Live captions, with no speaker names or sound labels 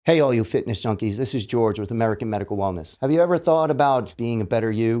Hey, all you fitness junkies, this is George with American Medical Wellness. Have you ever thought about being a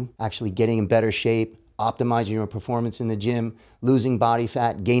better you, actually getting in better shape, optimizing your performance in the gym, losing body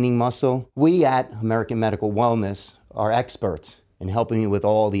fat, gaining muscle? We at American Medical Wellness are experts in helping you with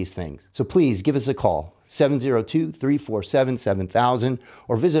all these things. So please give us a call, 702-347-7000,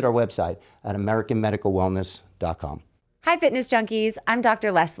 or visit our website at americanmedicalwellness.com. Hi, fitness junkies. I'm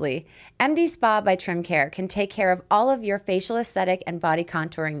Dr. Leslie. MD Spa by Trim Care can take care of all of your facial aesthetic and body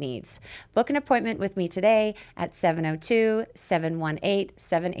contouring needs. Book an appointment with me today at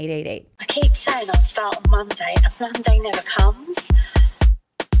 702-718-7888. I keep saying I'll start on Monday, and Monday never comes.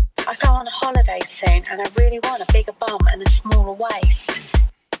 I go on holiday soon, and I really want a bigger bum and a smaller waist.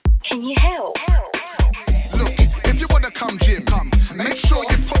 Can you help? Look, if you wanna come gym, make sure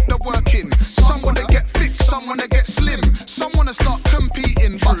you put the work in. Some wanna get fit, some wanna get slim, some wanna start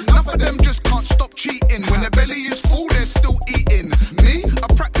competing, but enough of them just can't stop cheating. When their belly is full, they're still eating. Me, I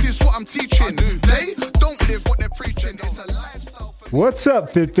practice what I'm teaching. They don't live what they're preaching. It's a lifestyle. What's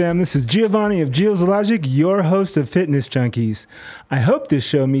up, Fit Fam? This is Giovanni of Gio's Logic, your host of Fitness Junkies. I hope this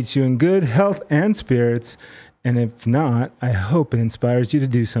show meets you in good health and spirits, and if not, I hope it inspires you to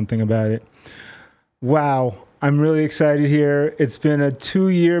do something about it. Wow, I'm really excited here. It's been a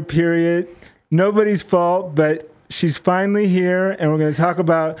 2-year period. Nobody's fault, but she's finally here, and we're going to talk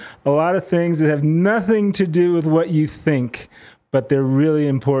about a lot of things that have nothing to do with what you think, but they're really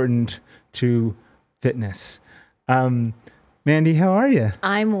important to fitness. Mandy, how are you?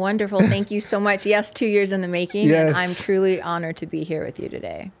 I'm wonderful. Thank you so much. Yes, 2 years in the making, Yes. and I'm truly honored to be here with you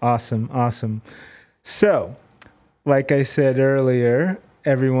today. Awesome. So, like I said earlier,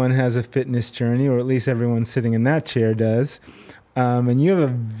 everyone has a fitness journey, or at least everyone sitting in that chair does. And you have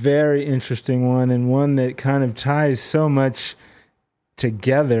a very interesting one, and one that kind of ties so much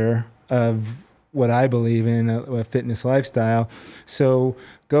together of what I believe in, a fitness lifestyle. So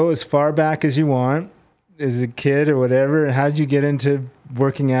go as far back as you want, as a kid or whatever. How did you get into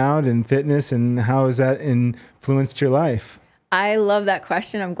working out and fitness, and how has that influenced your life? I love that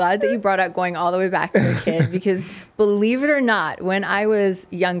question. I'm glad that you brought up going all the way back to a kid because believe it or not, when I was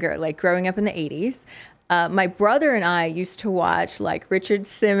younger, like growing up in the 80s, my brother and I used to watch like Richard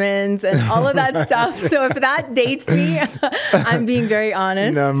Simmons and all of that stuff. So if that dates me, I'm being very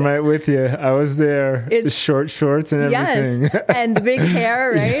honest. No, I'm right with you. I was there. The short shorts and everything. Yes, and the big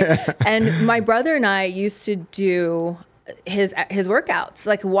hair, right? Yeah. And my brother and I used to do his workouts,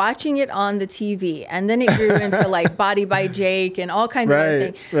 like watching it on the TV, and then it grew into like Body by Jake and all kinds of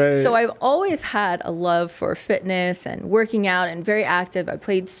other things. Right. So I've always had a love for fitness and working out and very active. I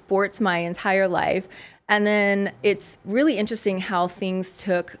played sports my entire life. And then it's really interesting how things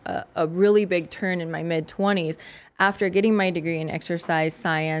took a really big turn in my mid-20s after getting my degree in exercise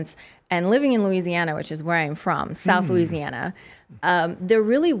science and living in Louisiana, which is where I'm from, South Louisiana. There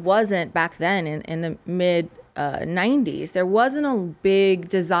really wasn't back then in the mid-90s, there wasn't a big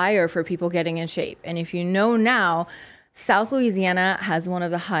desire for people getting in shape. And if you know now, South Louisiana has one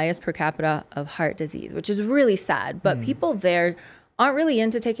of the highest per capita of heart disease, which is really sad. But people there aren't really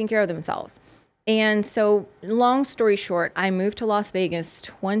into taking care of themselves. And so, long story short, I moved to Las Vegas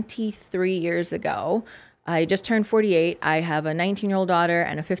 23 years ago. I just turned 48. I have a 19-year-old daughter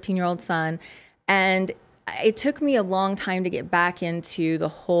and a 15-year-old son. And it took me a long time to get back into the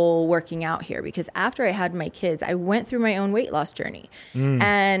whole working out here because after I had my kids, I went through my own weight loss journey.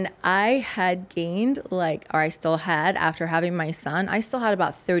 And I had gained I still had, after having my son, I still had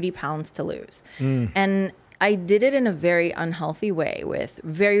about 30 pounds to lose. And I did it in a very unhealthy way with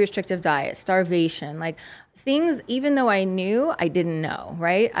very restrictive diet, starvation, like things, even though I knew, I didn't know,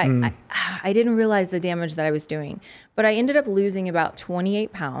 right? I didn't realize the damage that I was doing. But I ended up losing about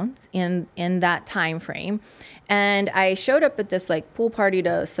 28 pounds in that time frame. And I showed up at this pool party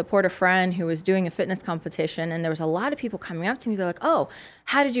to support a friend who was doing a fitness competition. And there was a lot of people coming up to me. They're like, "Oh,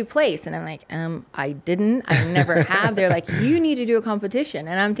 how did you place?" And I'm like, I didn't. I never have. They're like, "You need to do a competition."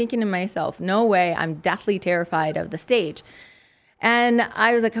 And I'm thinking to myself, no way. I'm deathly terrified of the stage. And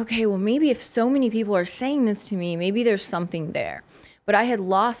I was like, okay, well, maybe if so many people are saying this to me, maybe there's something there. But I had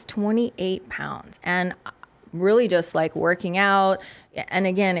lost 28 pounds and really just working out. And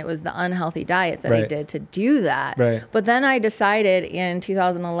again, it was the unhealthy diets that I did to do that. Right. But then I decided in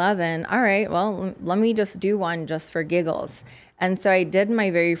 2011, all right, well, let me just do one just for giggles. And so I did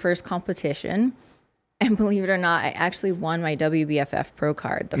my very first competition. And believe it or not, I actually won my WBFF Pro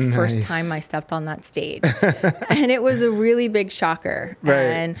card the first time I stepped on that stage. And it was a really big shocker. Right.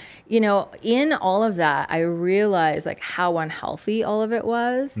 And, in all of that, I realized how unhealthy all of it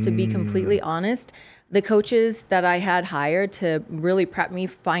was, to be completely honest. The coaches that I had hired to really prep me,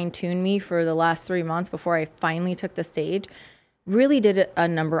 fine-tune me for the last 3 months before I finally took the stage really did a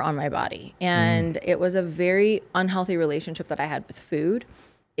number on my body. And it was a very unhealthy relationship that I had with food.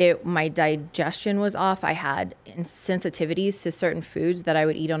 My digestion was off. I had sensitivities to certain foods that I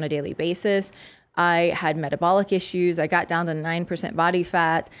would eat on a daily basis. I had metabolic issues. I got down to 9% body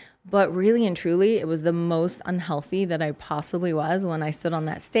fat. But really and truly, it was the most unhealthy that I possibly was when I stood on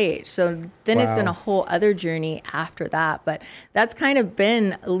that stage. So then it's been a whole other journey after that. But that's kind of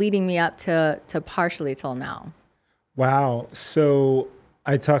been leading me up to partially till now. Wow. So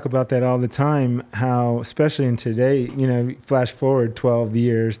I talk about that all the time, how, especially in today, flash forward 12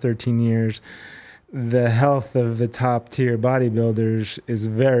 years, 13 years, the health of the top tier bodybuilders is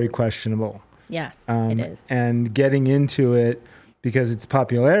very questionable. Yes, it is. And getting into it, because its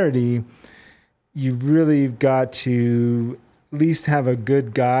popularity, you've really got to at least have a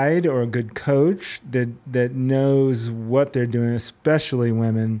good guide or a good coach that knows what they're doing, especially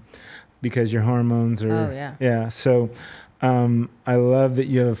women, because your hormones are... Yeah. So I love that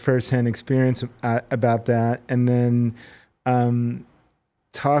you have a firsthand experience about that. And then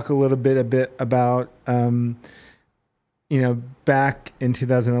talk a little bit about... back in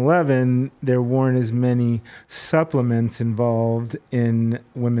 2011, there weren't as many supplements involved in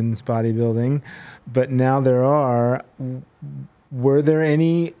women's bodybuilding, but now there are. Were there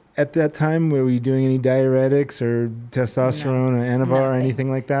any at that time? Were you doing any diuretics or testosterone or Anavar or anything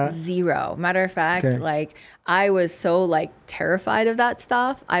like that? Zero. Matter of fact, I was so terrified of that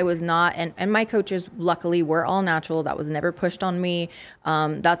stuff. I was not, and my coaches luckily were all natural. That was never pushed on me.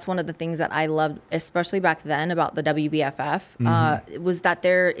 That's one of the things that I loved, especially back then about the WBFF, was that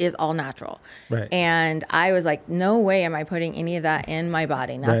there is all natural. Right. And I was like, no way am I putting any of that in my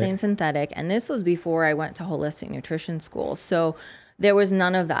body, nothing synthetic. And this was before I went to holistic nutrition school. So there was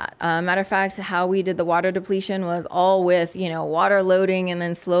none of that. Matter of fact, how we did the water depletion was all with, water loading and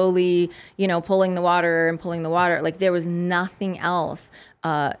then slowly, pulling the water. There was nothing else.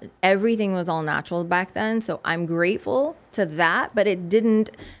 Everything was all natural back then. So I'm grateful to that, but it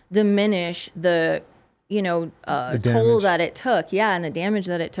didn't diminish the toll that it took. Yeah. And the damage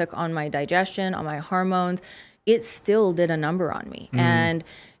that it took on my digestion, on my hormones. It still did a number on me. And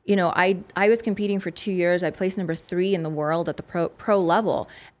I was competing for 2 years. I placed number 3 in the world at the pro level.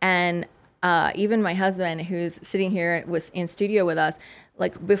 And even my husband, who's sitting here in studio with us,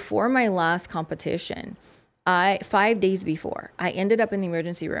 before my last competition, 5 days before, I ended up in the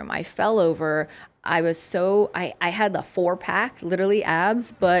emergency room. I fell over. I had the 4-pack, literally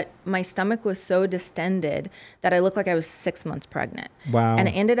abs, but my stomach was so distended that I looked like I was 6 months pregnant. Wow. And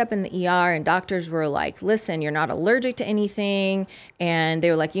I ended up in the ER, and doctors were like, listen, you're not allergic to anything. And they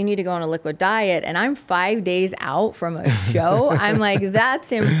were like, you need to go on a liquid diet. And I'm 5 days out from a show. I'm like,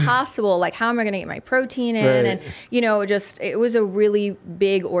 that's impossible. How am I going to get my protein in? Right. And, it was a really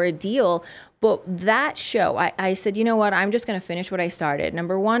big ordeal. But that show, I said, you know what, I'm just going to finish what I started.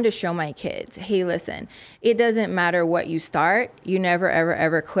 Number one, to show my kids, hey, listen, it doesn't matter what you start. You never, ever,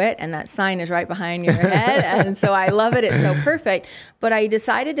 ever quit. And that sign is right behind your head. And so I love it. It's so perfect. But I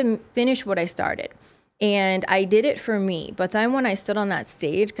decided to finish what I started. And I did it for me. But then when I stood on that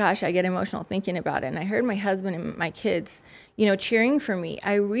stage, gosh, I get emotional thinking about it. And I heard my husband and my kids, cheering for me.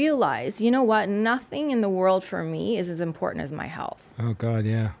 I realized, you know what? Nothing in the world for me is as important as my health. Oh, God,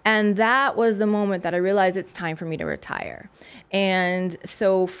 yeah. And that was the moment that I realized it's time for me to retire. And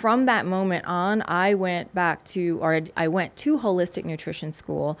so from that moment on, I went to holistic nutrition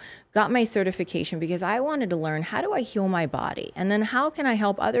school, got my certification because I wanted to learn, how do I heal my body? And then how can I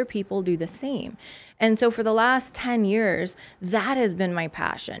help other people do the same? And so for the last 10 years, that has been my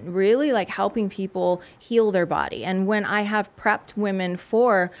passion, really helping people heal their body. And when I have prepped women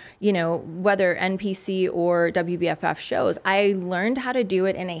for, whether NPC or WBFF shows, I learned how to do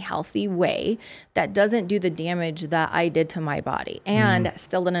it in a healthy way that doesn't do the damage that I did to my body, and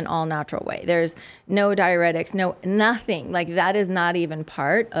still in an all natural way. There's no diuretics, nothing. That is not even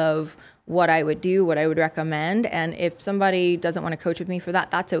part of what I would do, what I would recommend. And if somebody doesn't want to coach with me for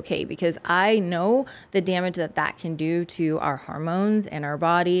that, that's okay, because I know the damage that can do to our hormones and our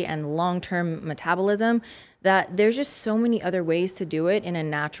body and long-term metabolism, that there's just so many other ways to do it in a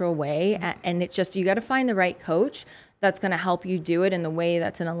natural way. And it's just, you got to find the right coach that's going to help you do it in the way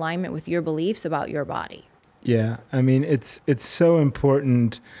that's in alignment with your beliefs about your body. Yeah. I mean, it's so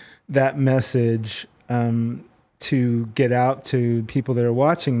important, that message, to get out to people that are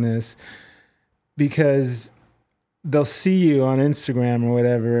watching this, because they'll see you on Instagram or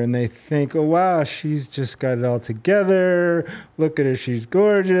whatever and they think, oh, wow, she's just got it all together. Look at her. She's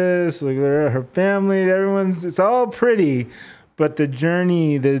gorgeous. Look at her family. It's all pretty. But the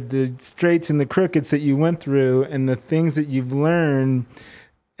journey, the straights and the crookeds that you went through and the things that you've learned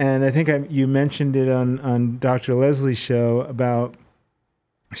And I think you mentioned it on Dr. Leslie's show about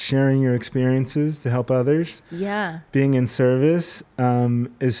sharing your experiences to help others. Yeah. Being in service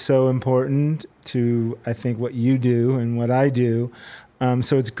is so important to, I think, what you do and what I do.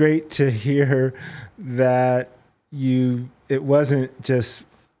 So it's great to hear that it wasn't just,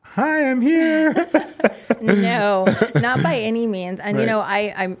 hi, I'm here. No, not by any means. And,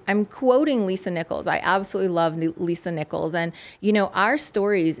 Right. I'm quoting Lisa Nichols. I absolutely love Lisa Nichols. And, our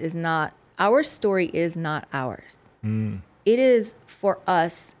story is not ours. It is for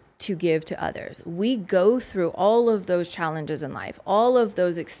us to give to others. We go through all of those challenges in life, all of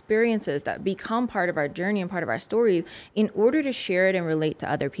those experiences that become part of our journey and part of our story in order to share it and relate to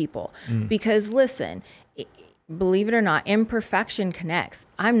other people. Because listen, believe it or not, imperfection connects.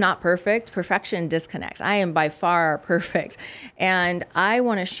 I'm not perfect. Perfection disconnects. I am by far perfect. And I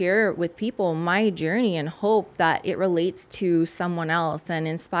want to share with people my journey and hope that it relates to someone else and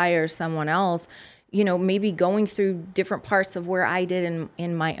inspires someone else, maybe going through different parts of where I did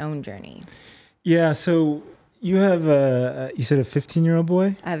in my own journey. Yeah. So you have you said a 15-year-old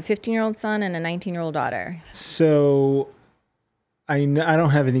boy? I have a 15-year-old son and a 19-year-old daughter. So I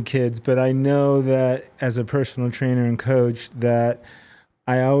don't have any kids, but I know that as a personal trainer and coach that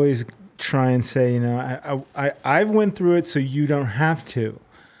I always try and say, I've went through it so you don't have to.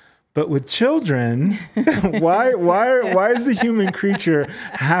 But with children, why does the human creature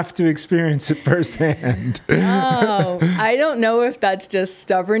have to experience it firsthand? Oh, I don't know if that's just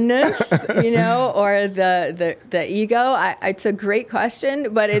stubbornness, or the ego. It's a great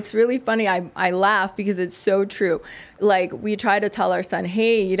question, but it's really funny. I laugh because it's so true. Like, we try to tell our son,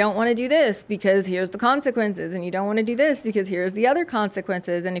 hey, you don't want to do this because here's the consequences, and you don't want to do this because here's the other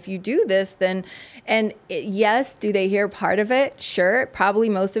consequences. And if you do this, then, yes, do they hear part of it? Sure. Probably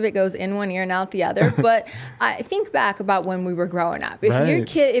most of it goes in one ear and out the other. But I think back about when we were growing up.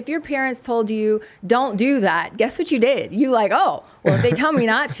 If your parents told you, don't do that, guess what you did? You well, if they tell me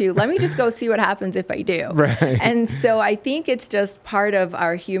not to, let me just go see what happens if I do. Right. And so I think it's just part of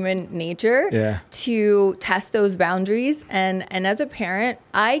our human nature to test those boundaries. And as a parent,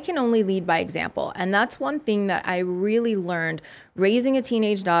 I can only lead by example. And that's one thing that I really learned raising a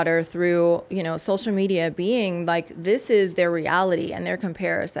teenage daughter through, social media, being this is their reality and their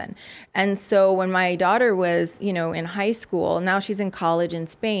comparison. And so when my daughter was, in high school, now she's in college in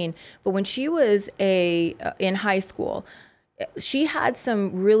Spain, but when she was in high school, she had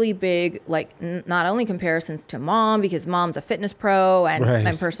some really big, not only comparisons to mom, because mom's a fitness pro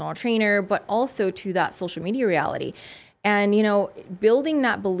and personal trainer, but also to that social media reality. And, building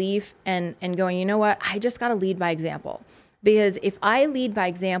that belief and going, you know what, I just got to lead by example. Because if I lead by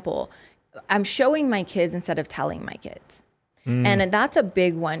example, I'm showing my kids instead of telling my kids. And that's a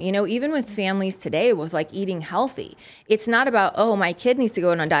big one. Even with families today with eating healthy, it's not about, oh, my kid needs to go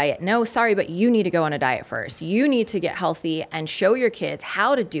on a diet. No, sorry, but you need to go on a diet first. You need to get healthy and show your kids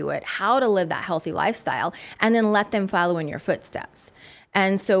how to do it, how to live that healthy lifestyle, and then let them follow in your footsteps.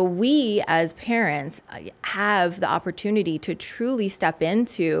 And so we as parents have the opportunity to truly step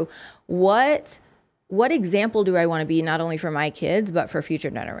into what example do I want to be, not only for my kids, but for future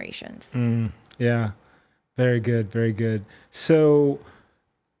generations. Yeah. Very good. Very good. So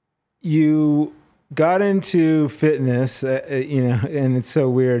you got into fitness, and it's so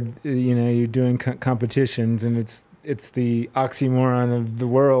weird, you're doing competitions and it's the oxymoron of the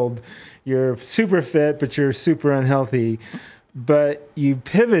world. You're super fit, but you're super unhealthy. But you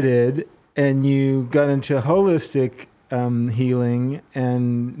pivoted and you got into holistic healing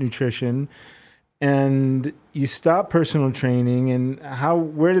and nutrition, and you stopped personal training. And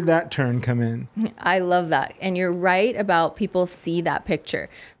where did that turn come in? I love that. And you're right about people see that picture,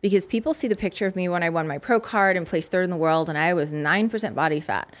 because people see the picture of me when I won my pro card and placed third in the world and I was 9% body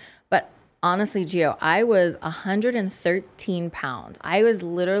fat. But honestly, Gio, I was 113 pounds. I was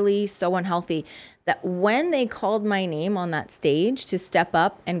literally so unhealthy that when they called my name on that stage to step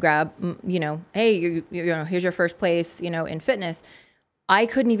up and grab, hey, here's your first place, in fitness, I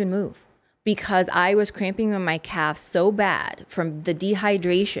couldn't even move, because I was cramping in my calves so bad from the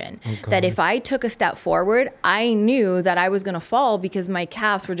dehydration that if I took a step forward, I knew that I was going to fall because my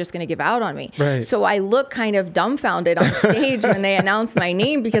calves were just going to give out on me. Right. So I looked kind of dumbfounded on stage when they announced my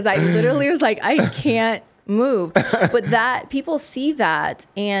name, because I literally was like, I can't move. But that people see that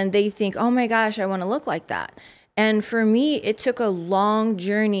and they think, oh my gosh, I want to look like that. And for me, it took a long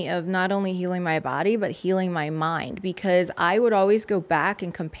journey of not only healing my body, but healing my mind, because I would always go back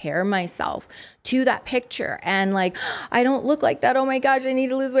and compare myself to that picture and I don't look like that. Oh my gosh, I need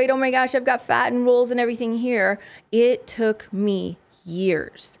to lose weight. Oh my gosh, I've got fat and rolls and everything here. It took me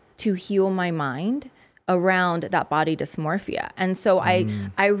years to heal my mind around that body dysmorphia. And so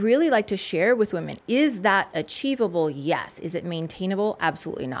I really like to share with women, is that achievable? Yes. Is it maintainable?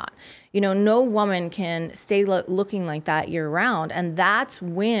 Absolutely not. No woman can stay looking like that year round. And that's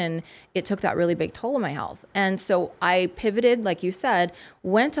when it took that really big toll on my health. And so I pivoted, like you said,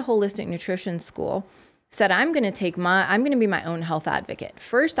 went to holistic nutrition school, said, I'm going to be my own health advocate.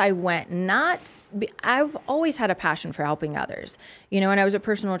 First, I've always had a passion for helping others, and I was a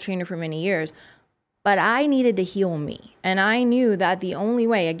personal trainer for many years, but I needed to heal me. And I knew that the only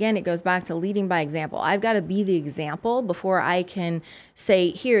way, again, it goes back to leading by example. I've got to be the example before I can say,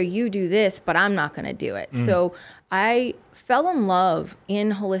 here, you do this, but I'm not going to do it. So I fell in love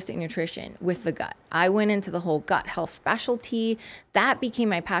in holistic nutrition with the gut. I went into the whole gut health specialty. That became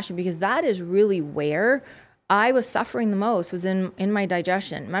my passion because that is really where I was suffering the most, was in my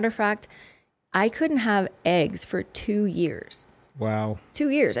digestion. Matter of fact, I couldn't have eggs for 2 years. Wow. 2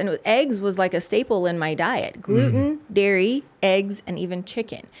 years. And eggs was like a staple in my diet. Gluten, dairy, eggs, and even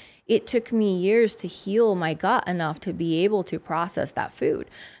chicken. It took me years to heal my gut enough to be able to process that food.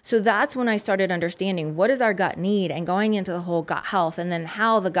 So that's when I started understanding what does our gut need and going into the whole gut health, and then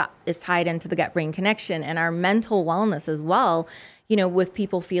how the gut is tied into the gut-brain connection and our mental wellness as well, with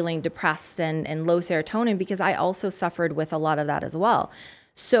people feeling depressed and low serotonin, because I also suffered with a lot of that as well.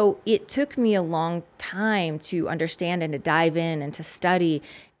 So it took me a long time to understand and to dive in and to study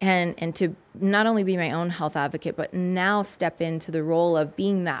and to not only be my own health advocate, but now step into the role of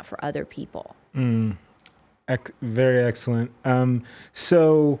being that for other people. Very excellent.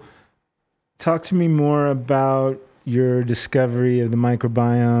 So talk to me more about your discovery of the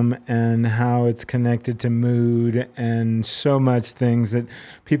microbiome and how it's connected to mood and so much things that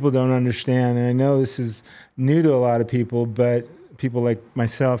people don't understand. And I know this is new to a lot of people, but people like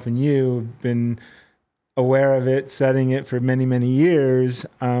myself and you have been aware of it, studying it for many, many years.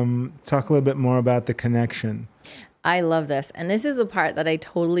 Talk a little bit more about the connection. I love this. And this is the part that I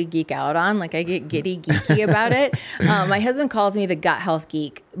totally geek out on. Like I get giddy geeky about it. My husband calls me the gut health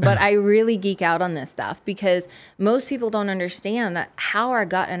geek, but I really geek out on this stuff because most people don't understand that how our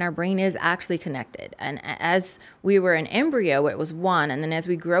gut and our brain is actually connected. And as we were an embryo, it was one. And then as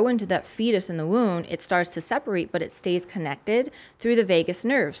we grow into that fetus in the womb, it starts to separate, but it stays connected through the vagus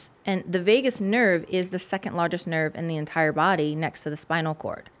nerves. And the vagus nerve is the second largest nerve in the entire body next to the spinal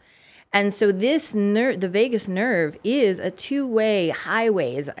cord. And so this nerve, the vagus nerve, is a two-way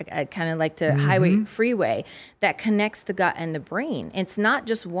highway, I kind of like to highway freeway that connects the gut and the brain. It's not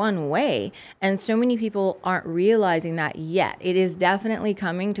just one way. And so many people aren't realizing that yet. It is definitely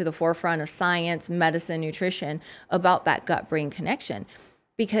coming to the forefront of science, medicine, nutrition about that gut-brain connection.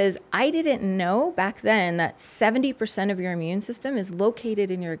 Because I didn't know back then that 70% of your immune system is located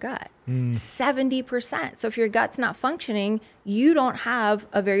in your gut. 70%. So if your gut's not functioning, you don't have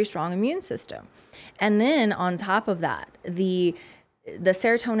a very strong immune system. And then on top of that, the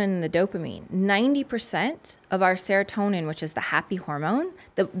serotonin and the dopamine, 90% of our serotonin, which is the happy hormone,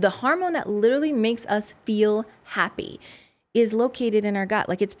 the hormone that literally makes us feel happy, is located in our gut.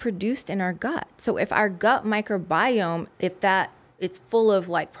 Like it's produced in our gut. So if our gut microbiome, it's full of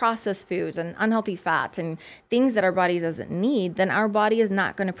like processed foods and unhealthy fats and things that our body doesn't need, then our body is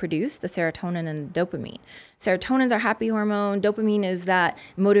not going to produce the serotonin and dopamine. Serotonin is our happy hormone. Dopamine is that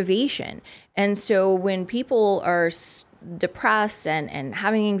motivation. And so when people are depressed and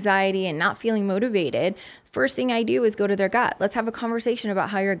having anxiety and not feeling motivated, first thing I do is go to their gut. Let's have a conversation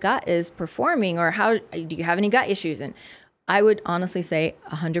about how your gut is performing, or how do you have any gut issues? And I would honestly say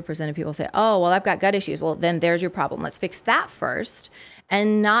 100% of people say, oh, well, I've got gut issues. Well, then there's your problem. Let's fix that first,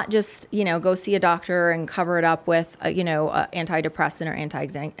 and not just, go see a doctor and cover it up with, antidepressant or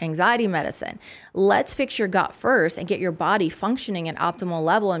anti-anxiety medicine. Let's fix your gut first and get your body functioning at optimal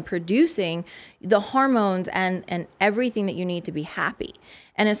level and producing the hormones and everything that you need to be happy.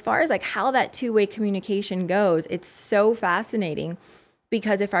 And as far as like how that two-way communication goes, it's so fascinating.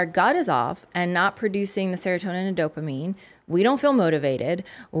 Because if our gut is off and not producing the serotonin and dopamine, we don't feel motivated.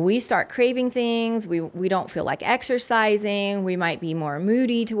 We start craving things. We don't feel like exercising. We might be more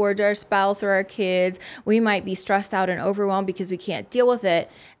moody towards our spouse or our kids. We might be stressed out and overwhelmed because we can't deal with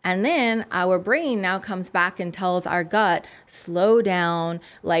it. And then our brain now comes back and tells our gut, slow down,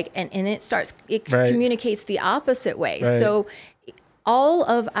 and it communicates the opposite way. Right. So all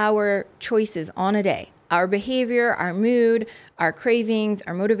of our choices on a day, our behavior, our mood, our cravings,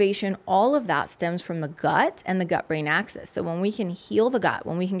 our motivation, all of that stems from the gut and the gut-brain axis. So when we can heal the gut,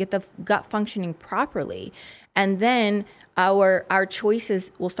 when we can get the gut functioning properly, and then our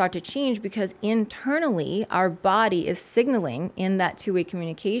choices will start to change, because internally our body is signaling in that two-way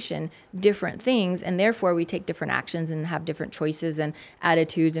communication different things, and therefore we take different actions and have different choices and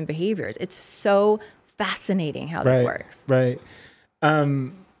attitudes and behaviors. It's so fascinating how this works. Right.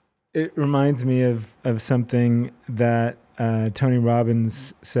 It reminds me of something that Tony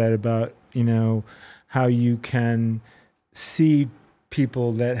Robbins said about, how you can see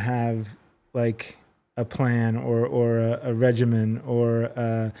people that have like a plan or a regimen or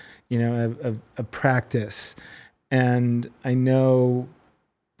a practice. And I know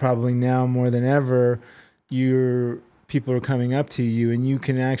probably now more than ever, people are coming up to you and you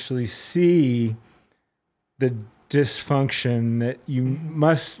can actually see the dysfunction that you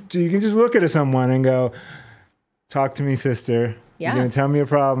can just look at someone and go, talk to me, sister. Yeah. You're going to tell me a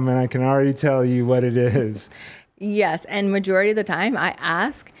problem and I can already tell you what it is. Yes. And majority of the time I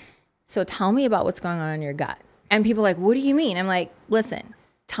ask, so tell me about what's going on in your gut. And people are like, what do you mean? I'm like, listen,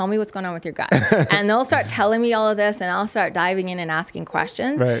 tell me what's going on with your gut. And they'll start telling me all of this and I'll start diving in and asking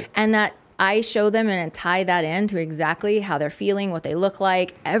questions. Right. And that I show them and tie that into exactly how they're feeling, what they look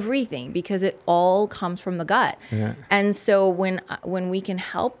like, everything, because it all comes from the gut. Yeah. And so when we can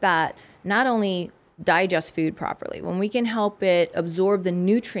help that not only digest food properly, when we can help it absorb the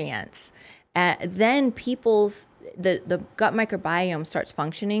nutrients, then the gut microbiome starts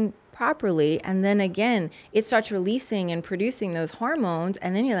functioning properly. And then again, it starts releasing and producing those hormones.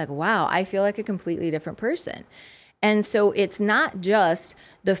 And then you're like, wow, I feel like a completely different person. And so it's not just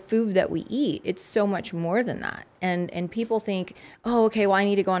the food that we eat. It's so much more than that. And people think, oh, okay, well, I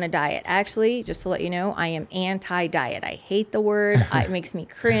need to go on a diet. Actually, just to let you know, I am anti-diet. I hate the word. It makes me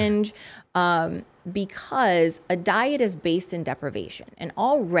cringe because a diet is based in deprivation. And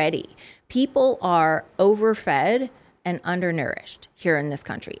already people are overfed and undernourished here in this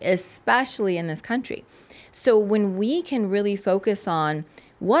country, especially in this country. So when we can really focus on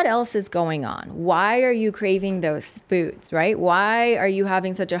what else is going on? Why are you craving those foods, right? Why are you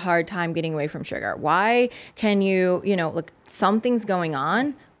having such a hard time getting away from sugar? Why can you, look, something's going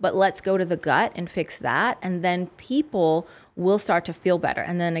on, but let's go to the gut and fix that. And then people will start to feel better.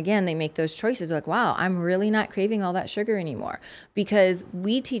 And then again, they make those choices like, wow, I'm really not craving all that sugar anymore. Because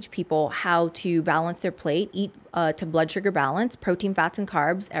we teach people how to balance their plate, eat to blood sugar balance, protein, fats, and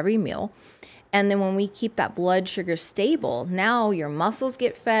carbs every meal. And then when we keep that blood sugar stable, now your muscles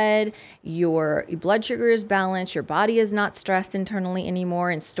get fed, your blood sugar is balanced, your body is not stressed internally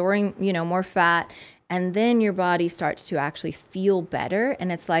anymore and storing, more fat. And then your body starts to actually feel better.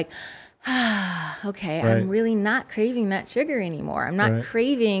 And it's like, okay, Right. I'm really not craving that sugar anymore. I'm not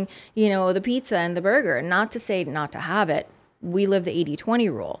craving, the pizza and the burger. Not to say not to have it. We live the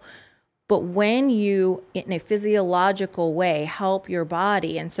 80-20 rule. But when you, in a physiological way, help your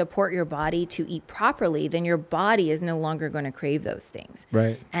body and support your body to eat properly, then your body is no longer going to crave those things.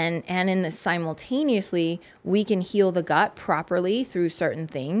 Right. And in this simultaneously, we can heal the gut properly through certain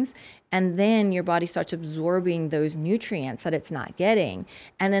things. And then your body starts absorbing those nutrients that it's not getting.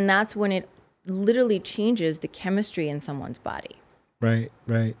 And then that's when it literally changes the chemistry in someone's body. Right.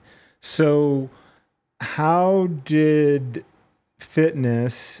 So how did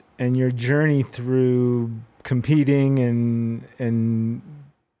fitness and your journey through competing and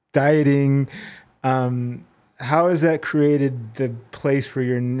dieting, how has that created the place where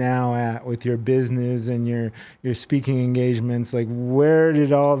you're now at with your business and your speaking engagements? Like, where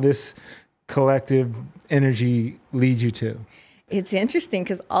did all this collective energy lead you to? It's interesting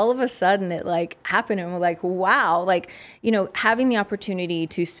because all of a sudden it happened and we're like, wow, having the opportunity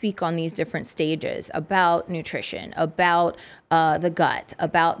to speak on these different stages about nutrition, about the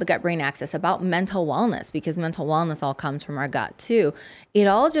gut-brain axis, about mental wellness, because mental wellness all comes from our gut too. It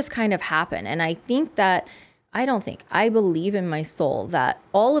all just kind of happened. And I believe in my soul that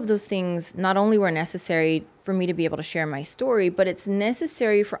all of those things not only were necessary for me to be able to share my story, but it's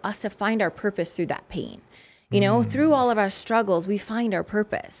necessary for us to find our purpose through that pain. Through all of our struggles, we find our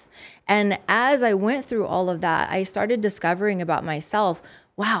purpose. And as I went through all of that, I started discovering about myself,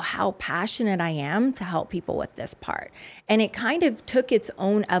 wow, how passionate I am to help people with this part. And it kind of took its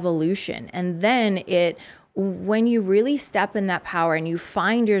own evolution. And then when you really step in that power and you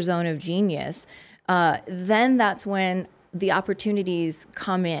find your zone of genius, then that's when the opportunities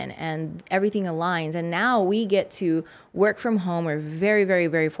come in and everything aligns. And now we get to work from home. We're very, very,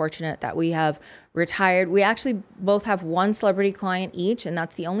 very fortunate that we have retired. We actually both have one celebrity client each, and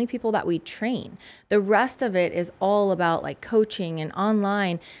that's the only people that we train. The rest of it is all about coaching and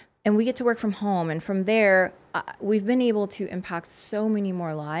online, and we get to work from home. And from there, we've been able to impact so many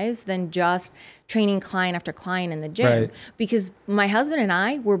more lives than just training client after client in the gym. Right. Because my husband and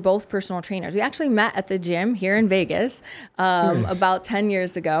I were both personal trainers. We actually met at the gym here in Vegas about 10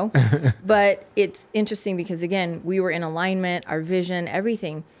 years ago. But it's interesting because, again, we were in alignment, our vision,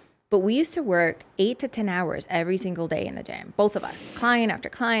 everything. But we used to work 8 to 10 hours every single day in the gym, both of us, client after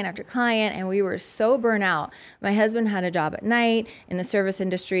client after client. And we were so burnt out. My husband had a job at night in the service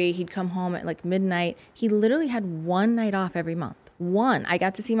industry. He'd come home at like midnight. He literally had one night off every month. One. I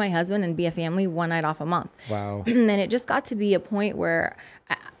got to see my husband and be a family one night off a month. Wow. And then it just got to be a point where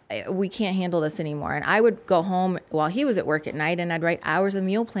we can't handle this anymore. And I would go home while he was at work at night, and I'd write hours of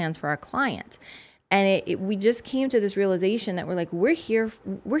meal plans for our clients. And we just came to this realization that we're like, we're here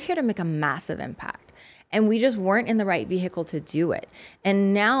to make a massive impact. And we just weren't in the right vehicle to do it.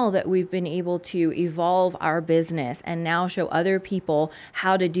 And now that we've been able to evolve our business and now show other people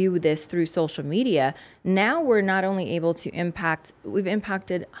how to do this through social media, now we're not only able to we've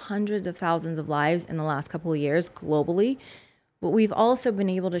impacted hundreds of thousands of lives in the last couple of years globally, but we've also been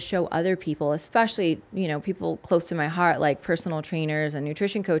able to show other people, especially, people close to my heart, like personal trainers and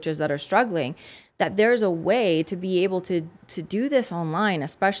nutrition coaches that are struggling, that there's a way to be able to do this online,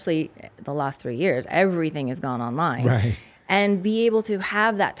 especially the last 3 years. Everything has gone online. Right. And be able to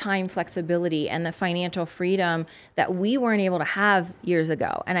have that time flexibility and the financial freedom that we weren't able to have years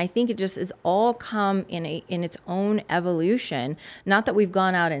ago. And I think it just is all come in its own evolution. Not that we've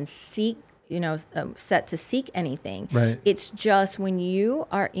gone out and set to seek anything. Right. It's just when you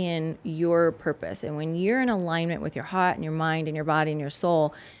are in your purpose and when you're in alignment with your heart and your mind and your body and your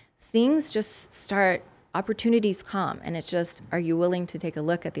soul, things just start, opportunities come. And it's just, are you willing to take a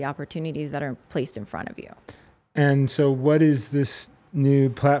look at the opportunities that are placed in front of you? And so what is this new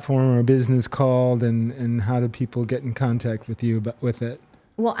platform or business called, and how do people get in contact with you with it?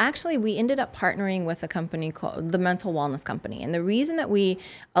 Well, actually, we ended up partnering with a company called the Mental Wellness Company. And the reason that we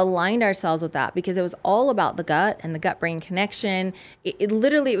aligned ourselves with that, because it was all about the gut and the gut-brain connection. It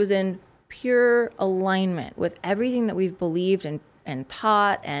literally was in pure alignment with everything that we've believed and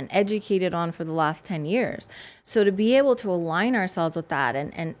taught and educated on for the last 10 years. So to be able to align ourselves with that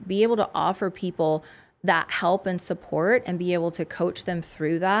and be able to offer people that help and support and be able to coach them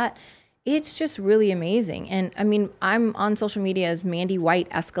through that, it's just really amazing. And I mean, I'm on social media as Mandy White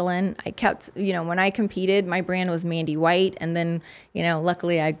Eskelin. I kept, when I competed, my brand was Mandy White. And then,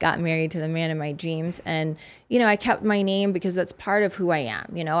 luckily I got married to the man of my dreams. And, I kept my name because that's part of who I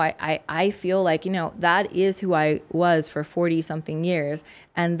am. I feel like, that is who I was for 40 something years.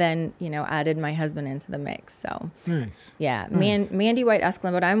 And then, added my husband into the mix. So Nice. Yeah, Nice. Mandy White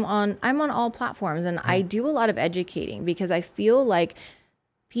Eskelin, but I'm on all platforms, and I do a lot of educating because I feel like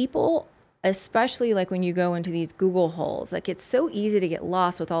people, especially like when you go into these Google holes, like it's so easy to get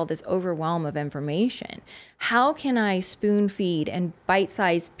lost with all this overwhelm of information. How can I spoon feed and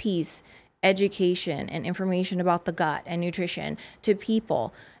bite-sized piece education and information about the gut and nutrition to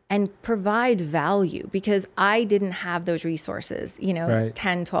people and provide value? Because I didn't have those resources, Right.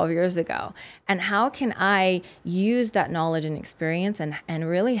 10, 12 years ago. And how can I use that knowledge and experience and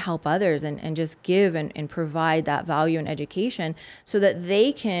really help others and just give and provide that value and education so that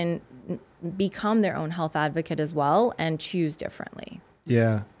they can become their own health advocate as well and choose differently.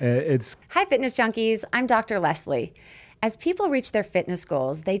 Yeah, it's Hi, fitness junkies. I'm Dr. Leslie. As people reach their fitness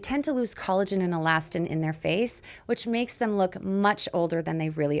goals, they tend to lose collagen and elastin in their face, which makes them look much older than they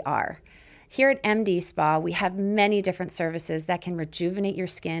really are. Here at MD Spa, we have many different services that can rejuvenate your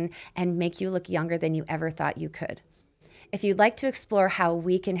skin and make you look younger than you ever thought you could. If you'd like to explore how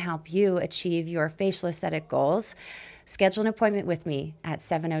we can help you achieve your facial aesthetic goals, schedule an appointment with me at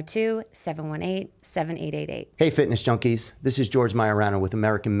 702-718-7888. Hey, fitness junkies. This is George Majorano with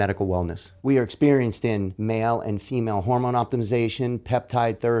American Medical Wellness. We are experienced in male and female hormone optimization,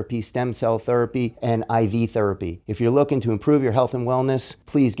 peptide therapy, stem cell therapy, and IV therapy. If you're looking to improve your health and wellness,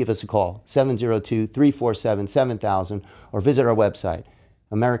 please give us a call, 702-347-7000, or visit our website,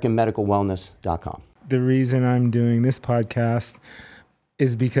 americanmedicalwellness.com. the reason I'm doing this podcast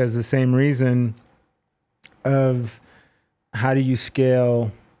is because the same reason of how do you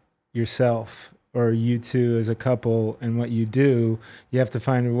scale yourself or you two as a couple and what you do, you have to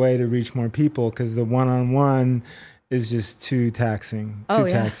find a way to reach more people because the one-on-one is just too taxing.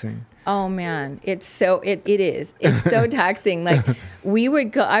 Taxing. Oh man, it is. It's so taxing. Like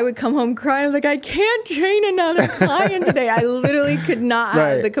I would come home crying like I can't train another client today. I literally could not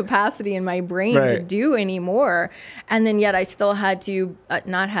have the capacity in my brain to do anymore. And then yet I still had to,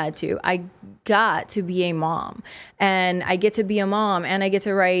 I got to be a mom, and I get to be a mom and I get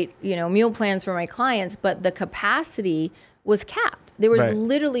to write, meal plans for my clients, but the capacity was capped. There was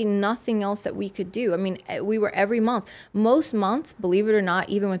literally nothing else that we could do. I mean, we were every month. Most months, believe it or not,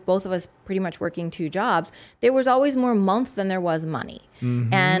 even with both of us pretty much working 2 jobs, there was always more month than there was money.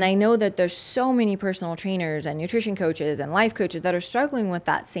 Mm-hmm. And I know that there's so many personal trainers and nutrition coaches and life coaches that are struggling with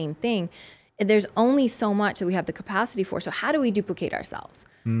that same thing. There's only so much that we have the capacity for. So how do we duplicate ourselves?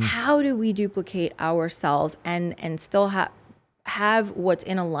 How do we duplicate ourselves and still have what's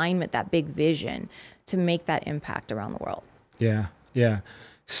in alignment, that big vision, to make that impact around the world? Yeah.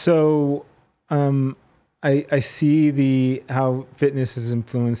 So I see how fitness has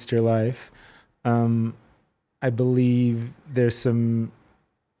influenced your life. I believe there's some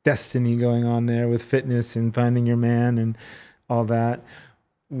destiny going on there with fitness and finding your man and all that.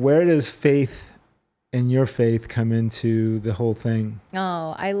 Where does faith and your faith come into the whole thing?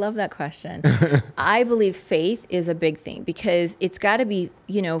 Oh, I love that question. I believe faith is a big thing, because it's got to be,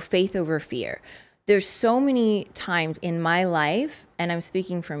 faith over fear. There's so many times in my life, and I'm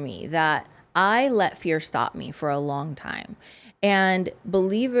speaking for me, that I let fear stop me for a long time. And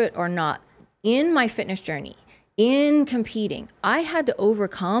believe it or not, in my fitness journey, in competing, I had to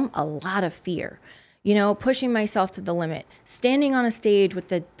overcome a lot of fear. Pushing myself to the limit, standing on a stage with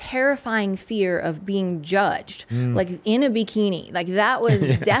the terrifying fear of being judged, like in a bikini. Like that was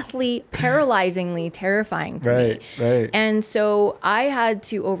deathly, paralyzingly terrifying to me. Right. And so I had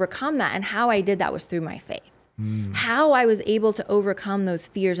to overcome that. And how I did that was through my faith. How I was able to overcome those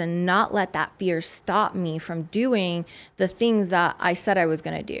fears and not let that fear stop me from doing the things that I said I was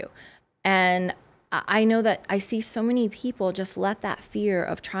going to do. And I know that I see so many people just let that fear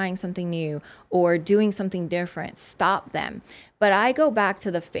of trying something new or doing something different stop them. But I go back to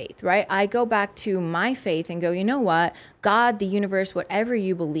the faith, right? I go back to my faith and go, you know what? God, the universe, whatever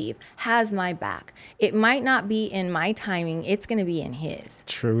you believe, has my back. It might not be in my timing. It's going to be in his.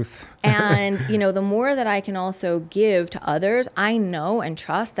 Truth. And, the more that I can also give to others, I know and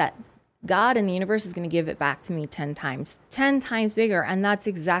trust that God and the universe is going to give it back to me 10 times bigger. And that's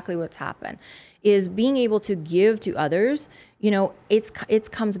exactly what's happened, is being able to give to others. It's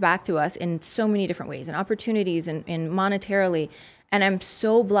comes back to us in so many different ways, and opportunities and monetarily. And I'm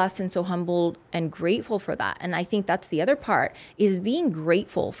so blessed and so humbled and grateful for that. And I think that's the other part, is being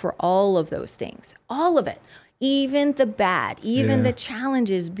grateful for all of those things, all of it. Even the bad, even the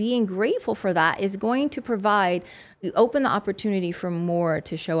challenges, being grateful for that is going to open the opportunity for more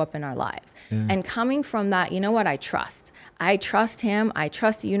to show up in our lives. And coming from that, you know what? I trust him. I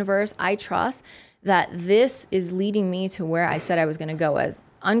trust the universe. I trust that this is leading me to where I said I was going to go. As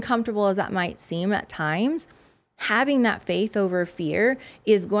uncomfortable as that might seem at times, having that faith over fear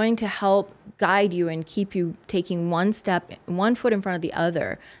is going to help guide you and keep you taking one foot in front of the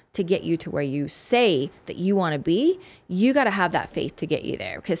other to get you to where you say that you want to be. You got to have that faith to get you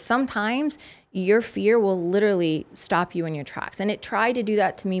there, because sometimes your fear will literally stop you in your tracks. And it tried to do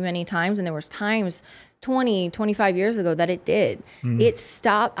that to me many times. And there was times 20, 25 years ago that it did.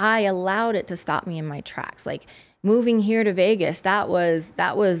 I allowed it to stop me in my tracks. Like moving here to Vegas, that was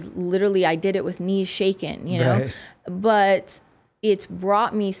literally, I did it with knees shaken, Right. But it's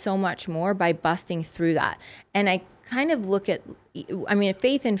brought me so much more by busting through that. And I kind of look at,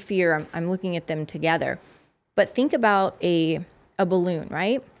 faith and fear, I'm looking at them together. But think about a balloon,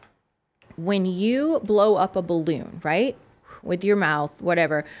 right? When you blow up a balloon, right, with your mouth,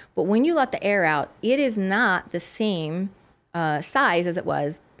 whatever, but when you let the air out, it is not the same size as it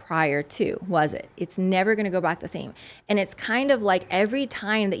was prior to, was it? It's never going to go back the same. And it's kind of like every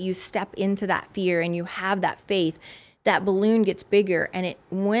time that you step into that fear and you have that faith, that balloon gets bigger. And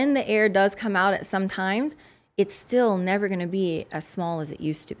when the air does come out at some times, it's still never going to be as small as it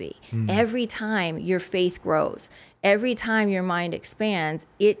used to be. Every time your faith grows, every time your mind expands,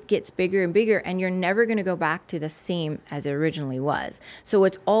 it gets bigger and bigger, and you're never going to go back to the same as it originally was. So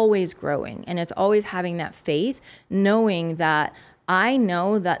it's always growing, and it's always having that faith, knowing that I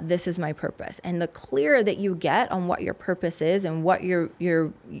know that this is my purpose. And the clearer that you get on what your purpose is and what your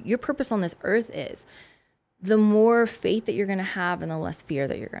purpose on this earth is, the more faith that you're going to have and the less fear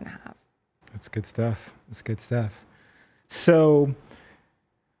that you're going to have. That's good stuff. So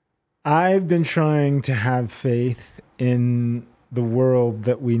I've been trying to have faith in the world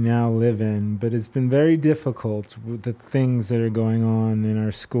that we now live in, but it's been very difficult with the things that are going on in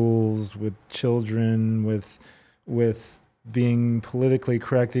our schools, with children, with being politically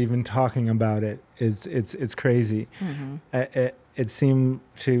correct, even talking about it. It's crazy. It seemed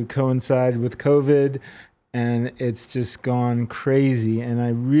to coincide with COVID, and it's just gone crazy. And I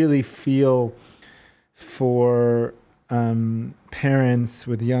really feel for parents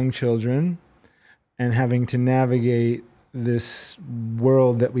with young children and having to navigate this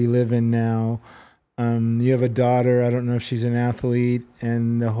world that we live in now. You have a daughter, I don't know if she's an athlete,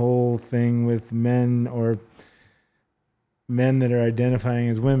 and the whole thing with men that are identifying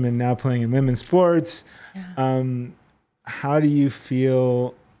as women now playing in women's sports. How do you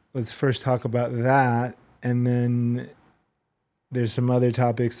feel? Let's first talk about that, and then there's some other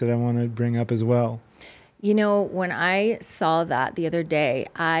topics that I want to bring up as well. You know, when I saw that the other day,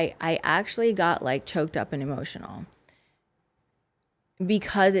 I actually got like choked up and emotional,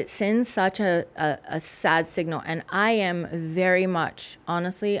 because it sends such a sad signal. And I am very much,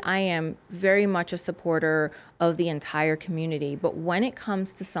 honestly, I am very much a supporter of the entire community. But when it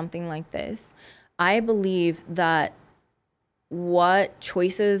comes to something like this, I believe that what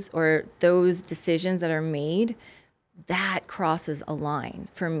choices or those decisions that are made, that crosses a line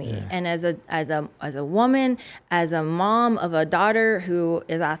for me. Yeah. And as a woman, as a mom of a daughter who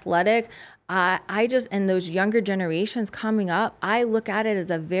is athletic, I just, and those younger generations coming up, I look at it as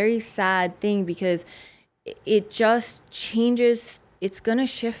a very sad thing, because it just changes. It's going to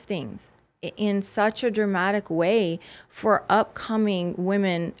shift things in such a dramatic way for upcoming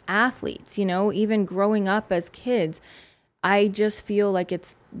women athletes, you know, even growing up as kids. I just feel like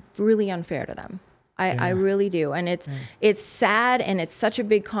it's really unfair to them. I really do. And it's sad, and it's such a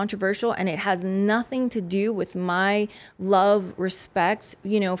big controversial, and it has nothing to do with my love, respect,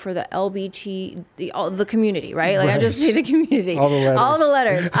 you know, for the LBG, the community, right? Like, right. I just say the community. All the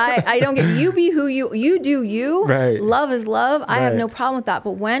letters. I don't get, you be who you do you. Right. Love is love. I have no problem with that.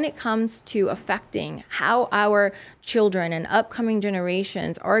 But when it comes to affecting how our children and upcoming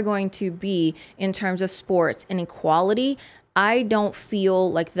generations are going to be in terms of sports and equality, I don't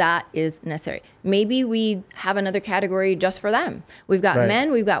feel like that is necessary. Maybe we have another category just for them. We've got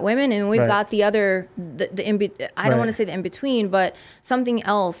men, we've got women, and we've got the other, I don't want to say the in-between, but something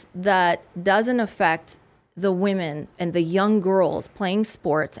else that doesn't affect the women and the young girls playing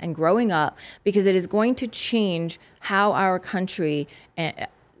sports and growing up, because it is going to change how our country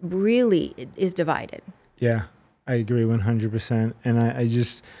really is divided. Yeah, I agree 100%. And I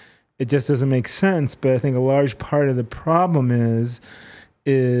just... it just doesn't make sense. But I think a large part of the problem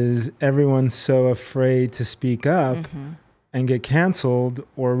is everyone's so afraid to speak up and get canceled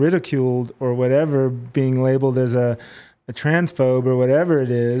or ridiculed or whatever, being labeled as a transphobe or whatever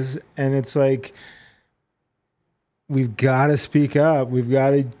it is. And it's like, we've got to speak up. We've got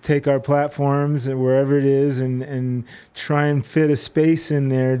to take our platforms and wherever it is and try and fit a space in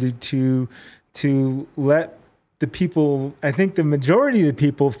there to let the people, I think the majority of the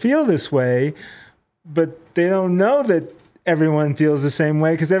people feel this way, but they don't know that everyone feels the same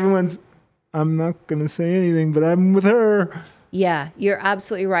way, because everyone's, I'm not going to say anything, but I'm with her. Yeah, you're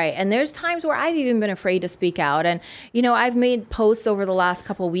absolutely right. And there's times where I've even been afraid to speak out. And, you know, I've made posts over the last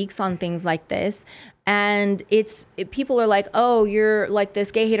couple of weeks on things like this. And people are like, oh, you're like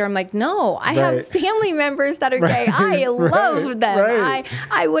this gay hater. I'm like, no, I have family members that are gay. I love them.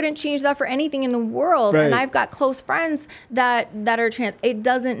 I wouldn't change that for anything in the world. And I've got close friends that are trans. It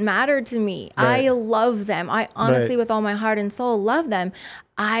doesn't matter to me. I love them. I honestly, with all my heart and soul, love them.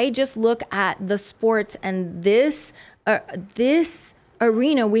 I just look at the sports and this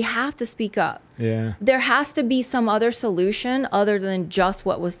arena, we have to speak up. Yeah. There has to be some other solution other than just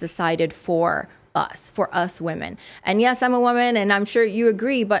what was decided for us women. And yes, I'm a woman, and I'm sure you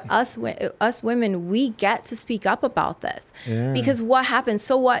agree, but us women, we get to speak up about this. Yeah. Because what happens,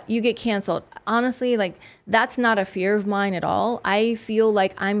 so what, you get canceled. Honestly, like, that's not a fear of mine at all. I feel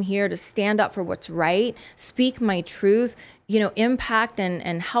like I'm here to stand up for what's right, speak my truth, you know, impact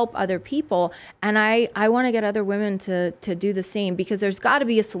and help other people. And I want to get other women to do the same, because there's got to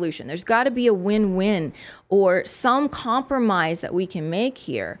be a solution. There's got to be a win-win or some compromise that we can make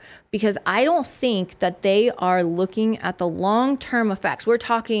here, because I don't think that they are looking at the long-term effects. We're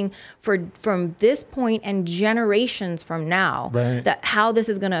talking from this point and generations from now, that how this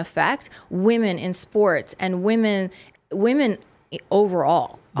is going to affect women in sports and women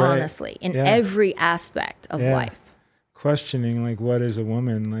overall, honestly, in every aspect of life. Questioning, like, what is a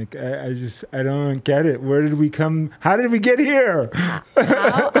woman? Like, I don't get it. Where did we come? How did we get here?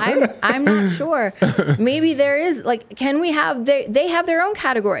 I'm not sure. Maybe there is, like, can we have, they have their own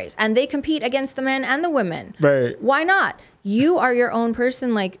categories and they compete against the men and the women. Right. Why not? You are your own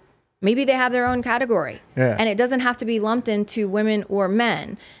person. Like, maybe they have their own category and it doesn't have to be lumped into women or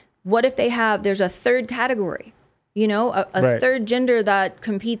men. What if there's a third category, you know, a third gender that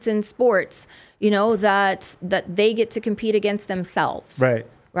competes in sports, you know, that they get to compete against themselves. Right.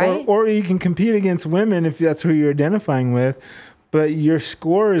 Or you can compete against women if that's who you're identifying with, but your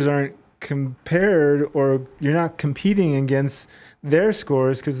scores aren't compared, or you're not competing against their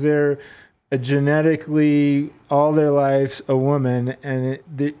scores because they're genetically all their lives a woman, and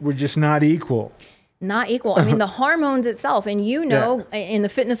we're just not equal. Not equal. I mean, the hormones itself, and you know, in the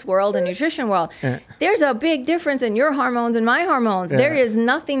fitness world and nutrition world, there's a big difference in your hormones and my hormones. There is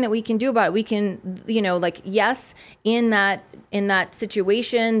nothing that we can do about it. We can, you know, like, yes, in that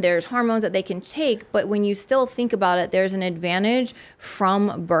situation, there's hormones that they can take, but when you still think about it, there's an advantage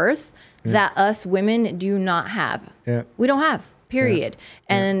from birth that us women do not have. Yeah. We don't have, period.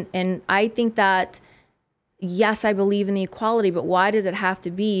 Yeah. And I think that, yes, I believe in the equality, but why does it have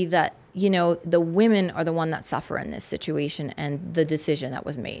to be that, you know, the women are the one that suffer in this situation and the decision that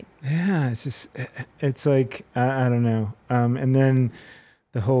was made? Yeah, it's just, it's like, I don't know. And then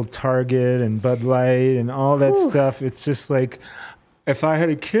the whole Target and Bud Light and all that stuff, it's just like, if I had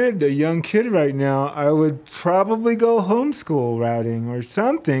a young kid right now, I would probably go homeschool routing or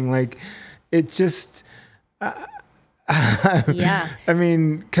something. Like, it just, yeah. I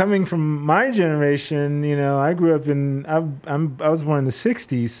mean, coming from my generation, you know, I grew up I was born in the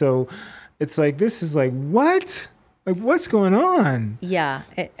 60s. So it's like, this is like, what? Like, what's going on? Yeah.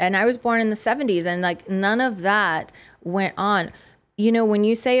 And I was born in the 70s, and like none of that went on. You know, when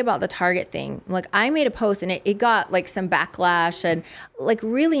you say about the Target thing, like I made a post and it got like some backlash and like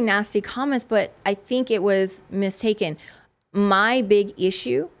really nasty comments, but I think it was mistaken. My big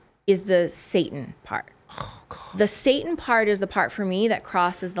issue is the Satan part. Oh, God. The Satan part is the part for me that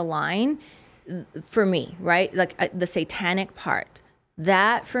crosses the line for me, right? Like the satanic part.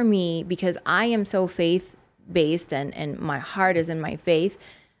 That for me, because I am so faith-based and my heart is in my faith,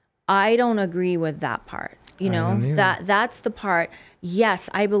 I don't agree with that part. You know, that's the part. Yes,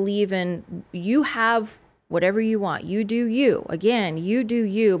 I believe in, you have whatever you want. You do you. Again, you do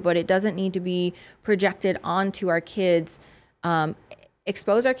you, but it doesn't need to be projected onto our kids.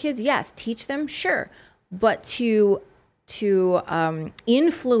 Expose our kids, yes. Teach them, sure. But to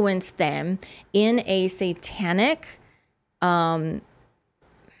influence them in a satanic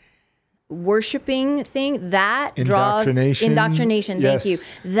worshiping thing, that draws indoctrination. Yes. Thank you.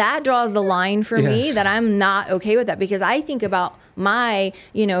 That draws the line for me, that I'm not okay with that, because I think about my,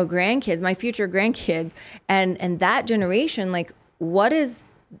 you know, grandkids, my future grandkids, and that generation, like what is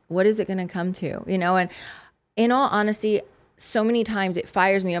it going to come to, you know? And in all honesty, so many times it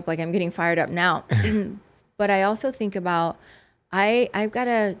fires me up, like I'm getting fired up now. But I also think about, I've got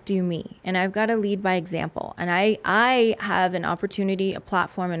to do me, and I've got to lead by example. And I have an opportunity, a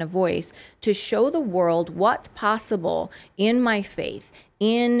platform, and a voice to show the world what's possible in my faith,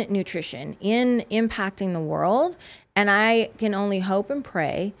 in nutrition, in impacting the world. And I can only hope and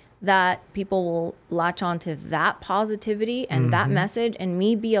pray that people will latch onto that positivity and that message, and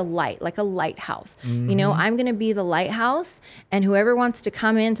me be a light, like a lighthouse. You know, I'm going to be the lighthouse, and whoever wants to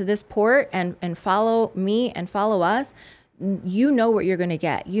come into this port and follow me and follow us, you know what you're going to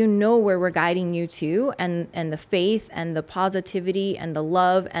get. You know where we're guiding you to, and the faith and the positivity and the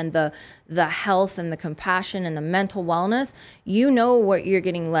love and the health and the compassion and the mental wellness. You know what you're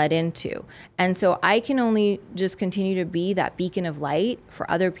getting led into. And so I can only just continue to be that beacon of light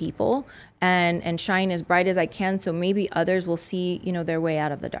for other people and shine as bright as I can, so maybe others will see, you know, their way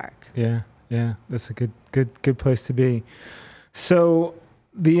out of the dark. Yeah. That's a good place to be. So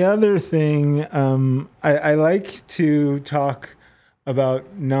the other thing, I like to talk about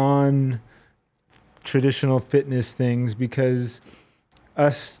non-traditional fitness things, because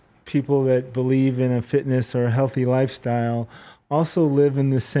us people that believe in a fitness or a healthy lifestyle also live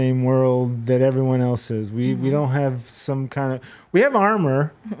in the same world that everyone else is. We don't have some kind of, we have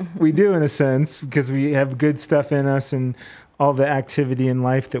armor. We do, in a sense, because we have good stuff in us and all the activity in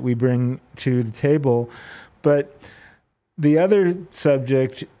life that we bring to the table. But the other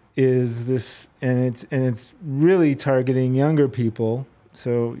subject is this, and it's really targeting younger people.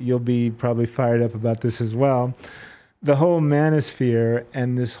 So you'll be probably fired up about this as well. The whole manosphere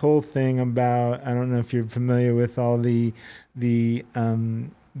and this whole thing about, I don't know if you're familiar with all the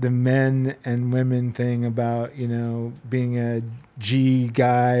men and women thing about, you know, being a G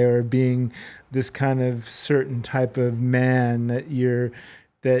guy or being this kind of certain type of man that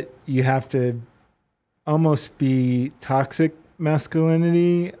you have to almost be toxic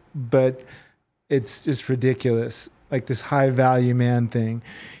masculinity, but it's just ridiculous. Like this high value man thing.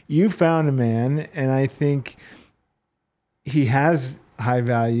 You found a man, and I think he has high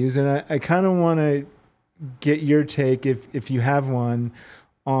values, and I kind of want to get your take, if you have one,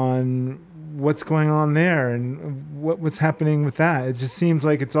 on what's going on there and what's happening with that. It just seems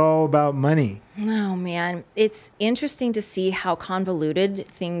like it's all about money. Oh man, it's interesting to see how convoluted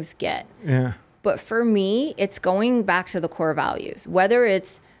things get. Yeah. But for me, it's going back to the core values, whether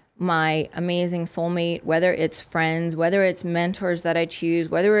it's my amazing soulmate, whether it's friends, whether it's mentors that I choose,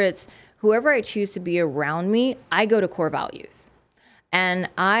 whether it's whoever I choose to be around me, I go to core values. And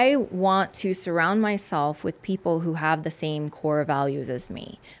I want to surround myself with people who have the same core values as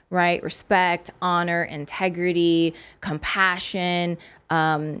me, right? Respect, honor, integrity, compassion,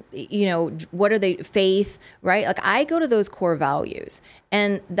 you know, what are they? Faith, right? Like I go to those core values.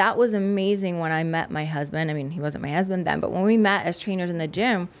 And that was amazing when I met my husband. I mean, he wasn't my husband then, but when we met as trainers in the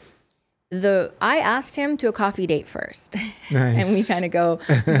gym, I asked him to a coffee date first. Nice. And we kind of go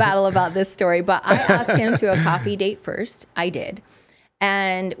battle about this story, but I asked him to a coffee date first. I did.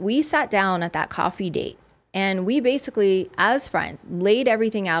 And we sat down at that coffee date, and we basically, as friends, laid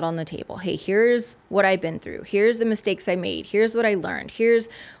everything out on the table. Hey, here's what I've been through. Here's the mistakes I made. Here's what I learned. Here's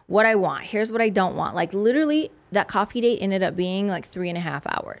what I want. Here's what I don't want. Like, literally, that coffee date ended up being like 3.5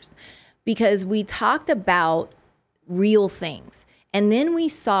 hours, because we talked about real things. And then we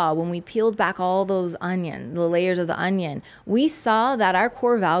saw, when we peeled back all those onion, the layers of the onion, we saw that our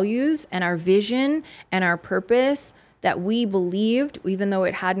core values and our vision and our purpose that we believed, even though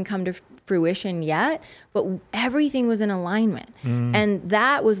it hadn't come to fruition yet, but everything was in alignment. And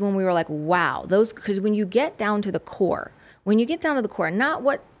that was when we were like, wow, because when you get down to the core,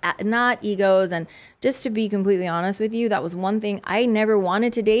 not egos. And just to be completely honest with you, that was one thing. I never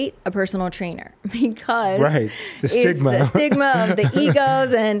wanted to date a personal trainer, because the stigma of the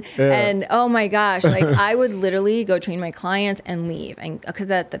egos and oh my gosh, like I would literally go train my clients and leave. And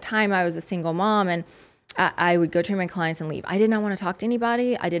because at the time I was a single mom, and I would go train my clients and leave. I did not want to talk to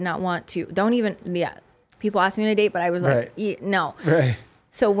anybody. I did not want to, people asked me on a date, but I was like, no. Right.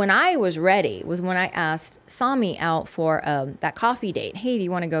 So when I was ready was when I asked Sami out for that coffee date. Hey, do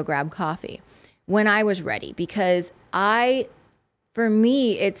you want to go grab coffee? When I was ready, because I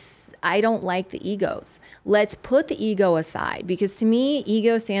don't like the egos. Let's put the ego aside, because to me,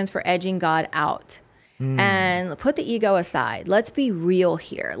 ego stands for edging God out. And put the ego aside. Let's be real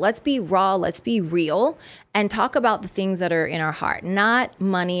here. Let's be raw. Let's be real and talk about the things that are in our heart, not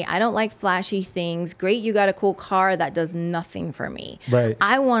money. I don't like flashy things. Great, you got a cool car. That does nothing for me. Right.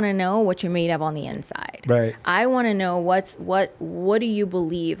 I want to know what you're made of on the inside. Right. I want to know what do you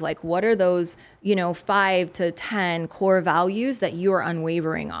believe? Like, what are those, 5 to 10 core values that you are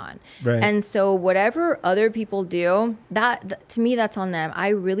unwavering on? Right. And so whatever other people do, that to me, that's on them. I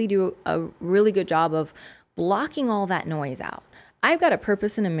really do a really good job of blocking all that noise out. I've got a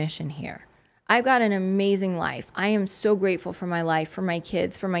purpose and a mission here. I've got an amazing life. I am so grateful for my life, for my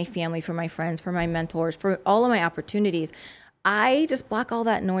kids, for my family, for my friends, for my mentors, for all of my opportunities. I just block all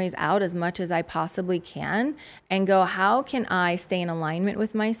that noise out as much as I possibly can and go, how can I stay in alignment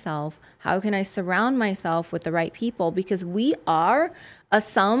with myself? How can I surround myself with the right people? Because we are a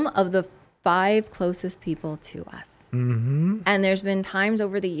sum of the 5 closest people to us. Mm-hmm. And there's been times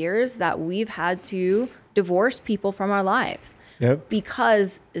over the years that we've had to divorce people from our lives. Yep.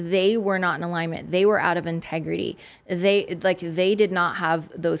 Because they were not in alignment. They were out of integrity. They did not have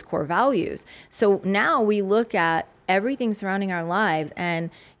those core values. So now we look at everything surrounding our lives, and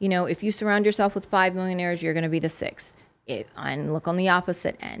if you surround yourself with 5 millionaires, you're going to be the 6th. And look on the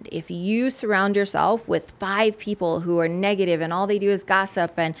opposite end. If you surround yourself with 5 people who are negative and all they do is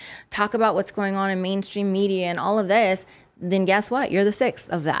gossip and talk about what's going on in mainstream media and all of this, then guess what? You're the 6th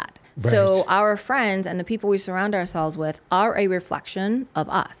of that. Right. So our friends and the people we surround ourselves with are a reflection of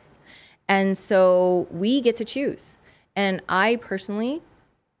us. And so we get to choose. And I personally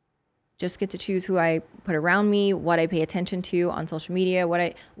just get to choose who I put around me, what I pay attention to on social media,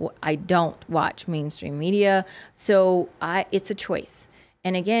 what I don't watch mainstream media. So it's a choice.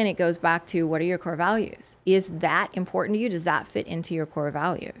 And again, it goes back to, what are your core values? Is that important to you? Does that fit into your core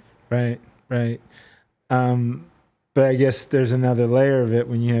values? Right. But I guess there's another layer of it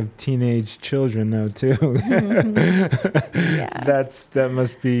when you have teenage children, though, too. Yeah. That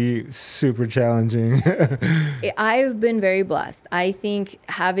must be super challenging. I've been very blessed. I think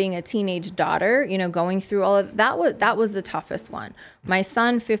having a teenage daughter, going through all of that was the toughest one. My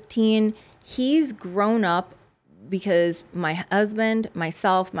son, 15, he's grown up because my husband,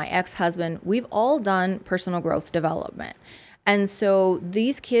 myself, my ex-husband, we've all done personal growth development. And so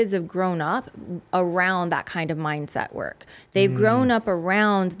these kids have grown up around that kind of mindset work. They've grown up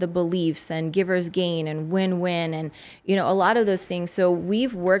around the beliefs and giver's gain and win-win and, a lot of those things. So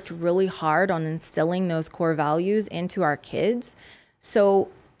we've worked really hard on instilling those core values into our kids. So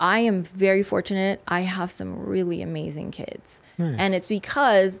I am very fortunate. I have some really amazing kids. Nice. And it's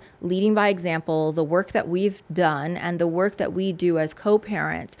because leading by example, the work that we've done and the work that we do as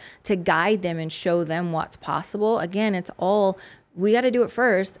co-parents to guide them and show them what's possible. Again, it's all, we got to do it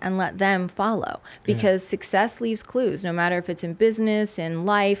first and let them follow, because success leaves clues, no matter if it's in business, in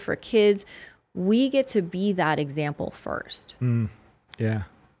life, or kids. We get to be that example first. Yeah.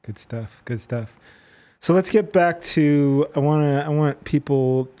 Good stuff. So let's get back to, I want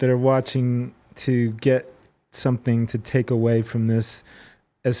people that are watching to get something to take away from this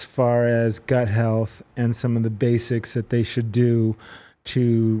as far as gut health and some of the basics that they should do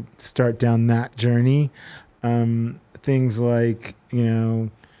to start down that journey. Things like, do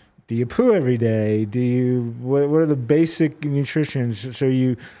Do you poo every day? What are the basic nutrition?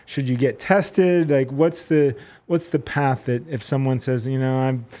 Should you get tested? Like, what's the path that if someone says,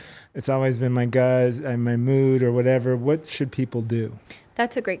 it's always been my gut and my mood or whatever, what should people do?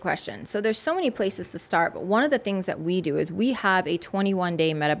 That's a great question. So there's so many places to start, but one of the things that we do is we have a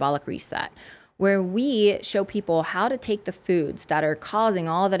 21-day metabolic reset where we show people how to take the foods that are causing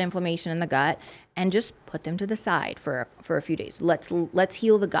all that inflammation in the gut and just put them to the side for a few days. Let's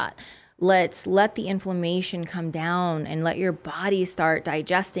heal the gut. Let's let the inflammation come down and let your body start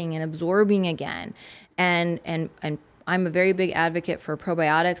digesting and absorbing again. And I'm a very big advocate for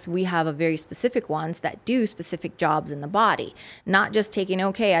probiotics. We have a very specific ones that do specific jobs in the body, not just taking,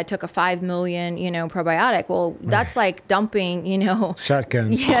 I took a 5 million, probiotic. Well, that's like dumping,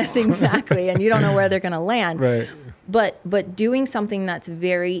 shotguns. Yes, exactly. And you don't know where they're going to land. Right. But doing something that's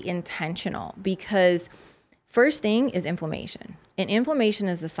very intentional, because first thing is inflammation. And inflammation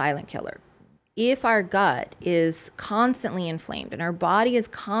is the silent killer. If our gut is constantly inflamed and our body is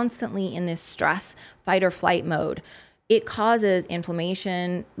constantly in this stress, fight or flight mode, it causes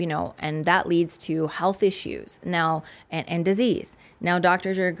inflammation, and that leads to health issues now and disease. Now,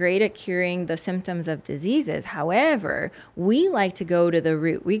 doctors are great at curing the symptoms of diseases. However, we like to go to the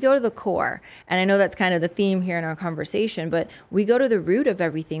root. We go to the core. And I know that's kind of the theme here in our conversation, but we go to the root of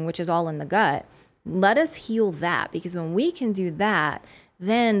everything, which is all in the gut. Let us heal that, because when we can do that,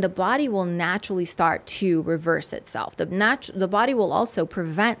 then the body will naturally start to reverse itself. The body will also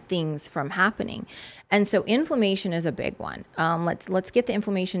prevent things from happening. And so inflammation is a big one. Let's get the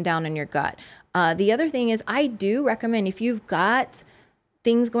inflammation down in your gut. The other thing is, I do recommend, if you've got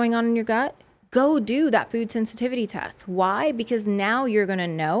things going on in your gut, go do that food sensitivity test. Why? Because now you're going to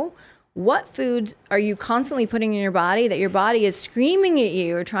know what foods are you constantly putting in your body that your body is screaming at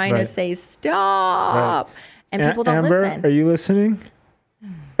you or trying to say, stop. Right. And people don't Amber, listen. Are you listening?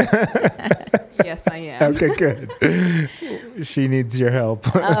 Yes, I am. Okay, good. She needs your help.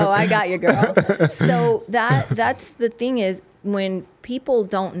 Oh, I got you, girl. So that's the thing is, when people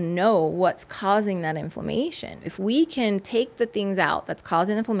don't know what's causing that inflammation, if we can take the things out that's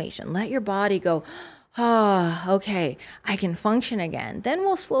causing inflammation, let your body go, okay, I can function again. Then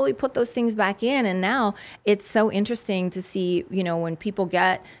we'll slowly put those things back in. And now it's so interesting to see, when people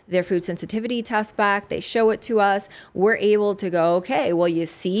get their food sensitivity test back, they show it to us, we're able to go, okay, well, you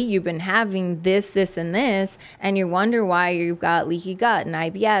see, you've been having this, and this, and you wonder why you've got leaky gut and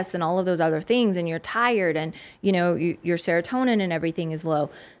IBS and all of those other things, and you're tired, and, your serotonin and everything is low.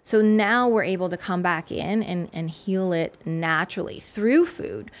 So now we're able to come back in and heal it naturally through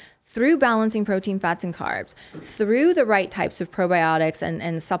food, through balancing protein, fats, and carbs, through the right types of probiotics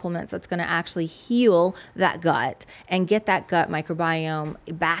and supplements that's going to actually heal that gut and get that gut microbiome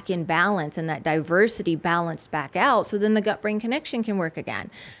back in balance and that diversity balanced back out, so then the gut-brain connection can work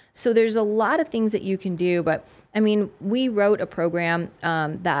again. So there's a lot of things that you can do, but I mean, we wrote a program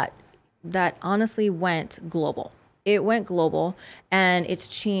that honestly went global. It went global, and it's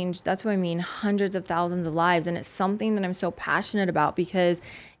changed, that's what I mean, hundreds of thousands of lives. And it's something that I'm so passionate about, because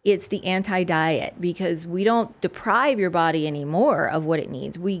it's the anti-diet, because we don't deprive your body anymore of what it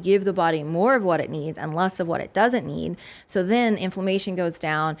needs. We give the body more of what it needs and less of what it doesn't need. So then inflammation goes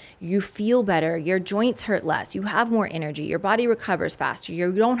down, you feel better, your joints hurt less, you have more energy, your body recovers faster,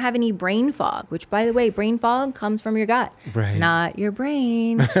 you don't have any brain fog, which, by the way, brain fog comes from your gut, right, not your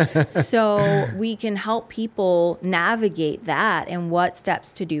brain. So we can help people navigate that and what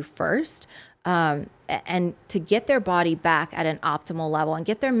steps to do first. And to get their body back at an optimal level and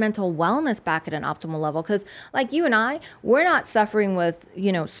get their mental wellness back at an optimal level. Because like you and I, we're not suffering with,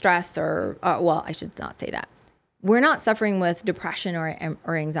 stress or well, I should not say that. We're not suffering with depression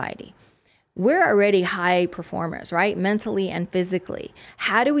or anxiety. We're already high performers, right? Mentally and physically.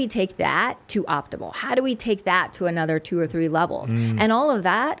 How do we take that to optimal? How do we take that to another 2 or 3 levels? And all of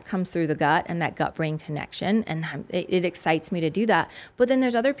that comes through the gut and that gut-brain connection. And it excites me to do that. But then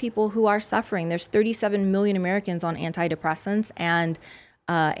there's other people who are suffering. There's 37 million Americans on antidepressants and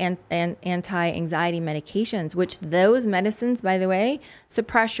anti-anxiety medications, which those medicines, by the way,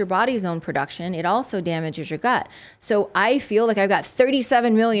 suppress your body's own production. It also damages your gut. So I feel like I've got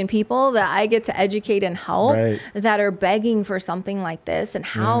 37 million people that I get to educate and help, right, that are begging for something like this, and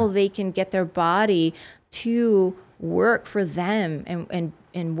how they can get their body to work for them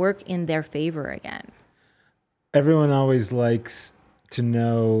and work in their favor again. Everyone always likes to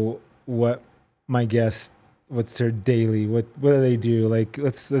know what my guests, what's their daily, what do they do? Like,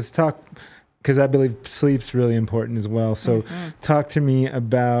 let's talk, because I believe sleep's really important as well. So talk to me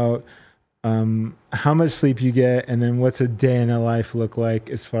about how much sleep you get, and then what's a day in a life look like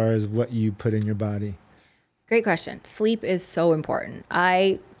as far as what you put in your body? Great question. Sleep is so important.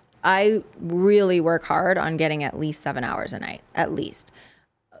 I I really work hard on getting at least 7 hours a night, at least.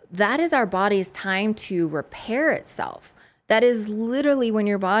 That is our body's time to repair itself. That is literally when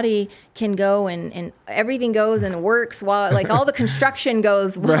your body can go and everything goes and works while, like, all the construction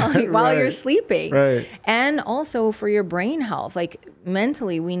goes while you're sleeping. Right. And also for your brain health, like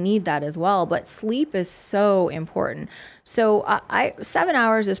mentally, we need that as well. But sleep is so important. So 7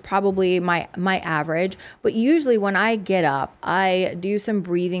 hours is probably my average. But usually when I get up, I do some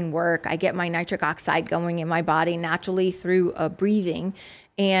breathing work. I get my nitric oxide going in my body naturally through breathing.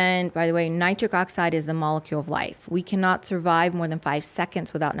 And by the way, nitric oxide is the molecule of life. We cannot survive more than 5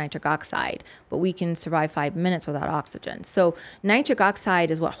 seconds without nitric oxide, but we can survive 5 minutes without oxygen. So nitric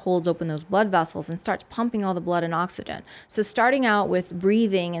oxide is what holds open those blood vessels and starts pumping all the blood and oxygen. So starting out with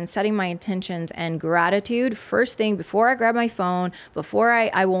breathing and setting my intentions and gratitude, first thing before I grab my phone, before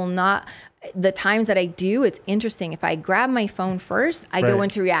I will not... The times that I do, it's interesting. If I grab my phone first, I go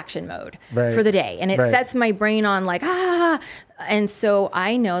into reaction mode for the day. And it sets my brain on like, And so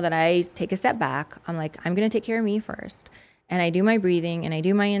I know that I take a step back. I'm like, I'm going to take care of me first. And I do my breathing and I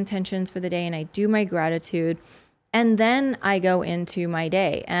do my intentions for the day and I do my gratitude. And then I go into my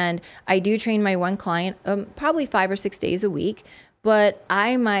day. And I do train my one client probably 5 or 6 days a week. But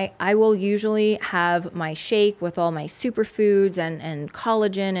I will usually have my shake with all my superfoods and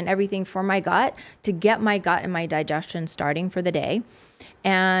collagen and everything for my gut to get my gut and my digestion starting for the day.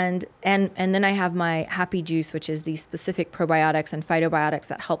 And then I have my happy juice, which is the specific probiotics and phytobiotics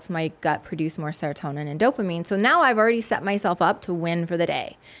that helps my gut produce more serotonin and dopamine. So now I've already set myself up to win for the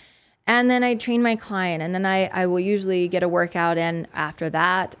day. And then I train my client, and then I will usually get a workout in after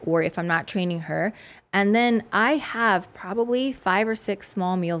that, or if I'm not training her. And then I have probably 5 or 6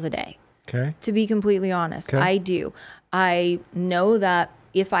 small meals a day. Okay. To be completely honest, Okay. I do. I know that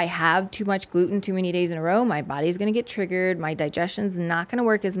if I have too much gluten too many days in a row, my body's going to get triggered. My digestion's not going to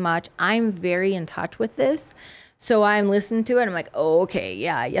work as much. I'm very in touch with this. So I'm listening to it. I'm like, oh, okay,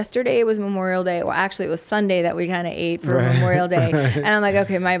 yeah, yesterday was Memorial Day. Well, actually, it was Sunday that we kind of ate for Memorial Day. And I'm like,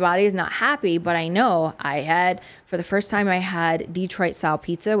 okay, my body is not happy, but I know for the first time, I had Detroit style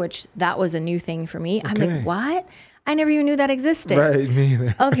pizza, which that was a new thing for me. I'm like, what? I never even knew that existed. Right, me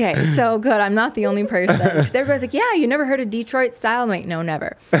either. Okay, so good. I'm not the only person. Because everybody's like, yeah, you never heard of Detroit style? I'm like, no,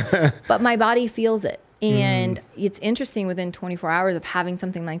 never. But my body feels it. And it's interesting, within 24 hours of having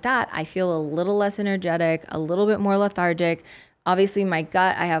something like that, I feel a little less energetic, a little bit more lethargic. Obviously, my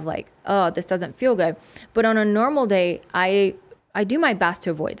gut, I have like, oh, this doesn't feel good. But on a normal day, I do my best to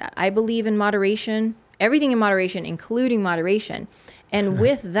avoid that. I believe in moderation, everything in moderation, including moderation. And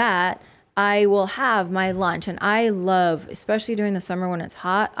with that, I will have my lunch, and I love, especially during the summer when it's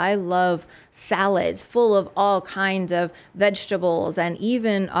hot, I love salads full of all kinds of vegetables and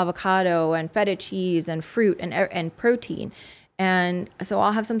even avocado and feta cheese and fruit and protein. And so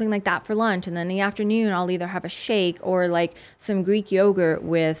I'll have something like that for lunch. And then in the afternoon, I'll either have a shake or like some Greek yogurt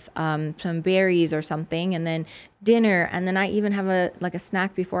with some berries or something. And then dinner. And then I even have a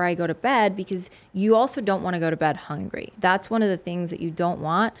snack before I go to bed, because you also don't want to go to bed hungry. That's one of the things that you don't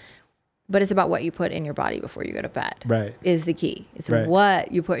want. But it's about what you put in your body before you go to bed. Right. Is the key. It's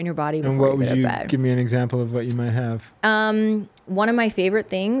what you put in your body before you go to bed. And what would you give me an example of what you might have? One of my favorite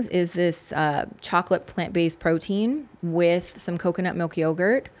things is this chocolate plant-based protein with some coconut milk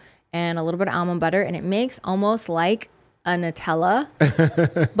yogurt and a little bit of almond butter. And it makes almost like a Nutella,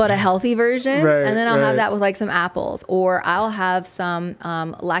 but a healthy version. And then I'll have that with like some apples, or I'll have some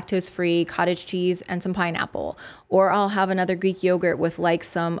lactose-free cottage cheese and some pineapple, or I'll have another Greek yogurt with like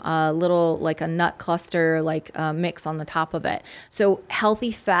some little, like a nut cluster, mix on the top of it. So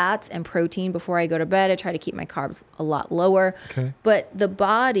healthy fats and protein before I go to bed. I try to keep my carbs a lot lower, but the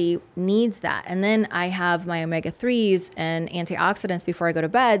body needs that. And then I have my omega-3s and antioxidants before I go to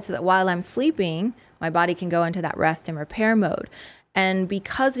bed, so that while I'm sleeping, my body can go into that rest and repair mode. And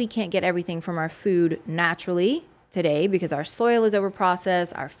because we can't get everything from our food naturally today, because our soil is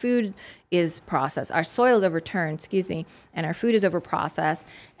overprocessed, our food is processed, our soil is overturned, and our food is overprocessed,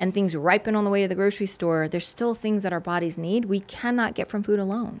 and things ripen on the way to the grocery store, there's still things that our bodies need we cannot get from food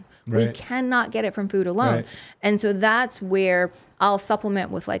alone. We cannot get it from food alone. And so that's where I'll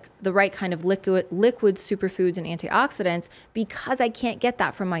supplement with like the right kind of liquid superfoods and antioxidants, because I can't get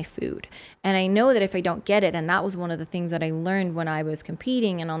that from my food. And I know that if I don't get it, and that was one of the things that I learned when I was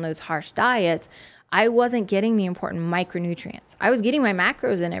competing and on those harsh diets, I wasn't getting the important micronutrients. I was getting my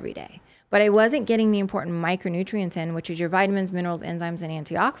macros in every day, but I wasn't getting the important micronutrients in, which is your vitamins, minerals, enzymes, and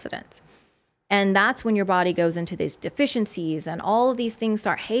antioxidants. And that's when your body goes into these deficiencies, and all of these things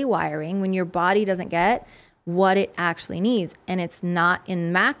start haywiring when your body doesn't get what it actually needs. And it's not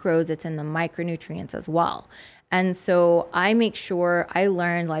in macros, it's in the micronutrients as well. And so I make sure I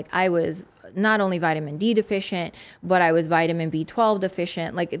learned, like, I was not only vitamin D deficient, but I was vitamin B12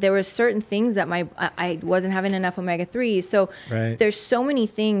 deficient. Like, there were certain things that I wasn't having enough omega-3s. So there's so many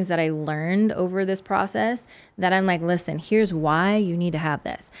things that I learned over this process that I'm like, listen, here's why you need to have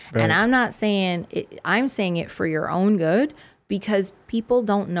this. And I'm not saying it, I'm saying it for your own good, because people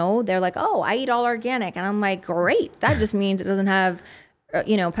don't know. They're like, oh, I eat all organic. And I'm like, great. That just means it doesn't have,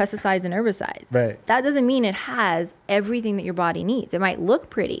 pesticides and herbicides. Right. That doesn't mean it has everything that your body needs. It might look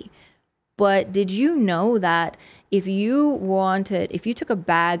pretty, but did you know that if you took a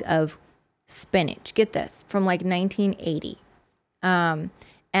bag of spinach, get this, from like 1980,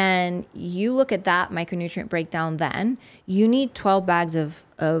 and you look at that micronutrient breakdown, then you need 12 bags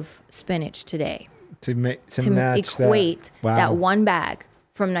of spinach today to equate that one bag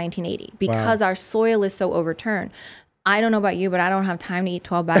from 1980, because our soil is so overturned. I don't know about you, but I don't have time to eat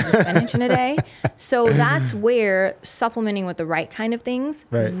 12 bags of spinach in a day. So that's where supplementing with the right kind of things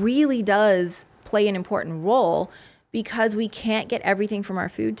really does play an important role, because we can't get everything from our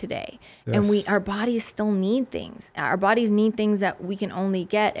food today. Yes. And our bodies still need things. Our bodies need things that we can only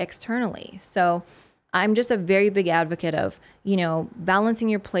get externally. So I'm just a very big advocate of, balancing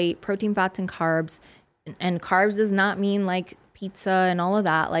your plate, protein, fats, and carbs. And carbs does not mean like pizza and all of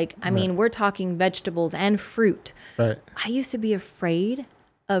that. Like, I mean, we're talking vegetables and fruit. Right. I used to be afraid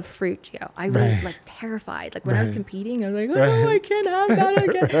of fruit, Gio. I really terrified. Like when I was competing, I was like, oh, I can't have that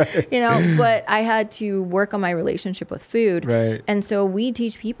again. But I had to work on my relationship with food. Right. And so we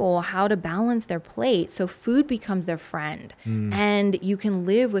teach people how to balance their plate so food becomes their friend. And you can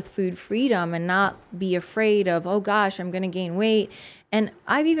live with food freedom and not be afraid of, oh gosh, I'm going to gain weight. And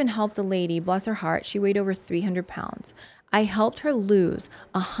I've even helped a lady, bless her heart, she weighed over 300 pounds. I helped her lose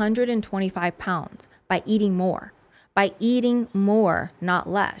 125 pounds by eating more. By eating more, not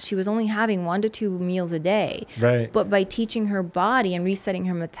less. She was only having 1 to 2 meals a day. Right. But by teaching her body and resetting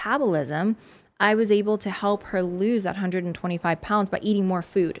her metabolism, I was able to help her lose that 125 pounds by eating more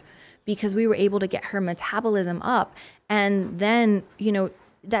food, because we were able to get her metabolism up. And then,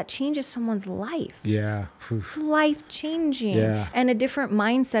 that changes someone's life. Yeah. It's life-changing. Yeah. And a different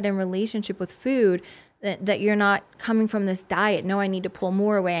mindset and relationship with food, that you're not coming from this diet. No, I need to pull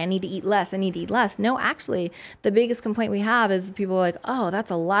more away. I need to eat less. I need to eat less. No, actually, the biggest complaint we have is people are like, oh,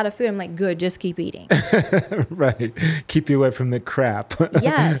 that's a lot of food. I'm like, good, just keep eating. Right. Keep you away from the crap.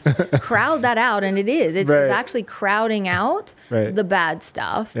 Yes. Crowd that out. And it is. It's actually crowding out the bad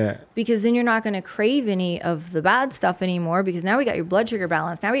stuff. Yeah. Because then you're not going to crave any of the bad stuff anymore, because now we got your blood sugar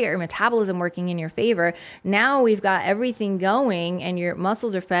balance. Now we got your metabolism working in your favor. Now we've got everything going, and your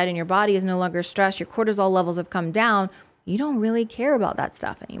muscles are fed, and your body is no longer stressed. Your cortisol levels have come down. You don't really care about that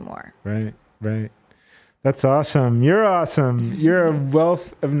stuff anymore. Right. That's awesome. You're awesome. You're a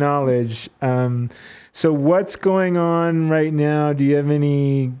wealth of knowledge. So what's going on right now? Do you have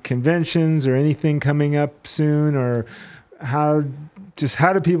any conventions or anything coming up soon? Or how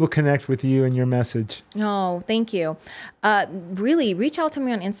do people connect with you and your message? Oh, thank you. Really, reach out to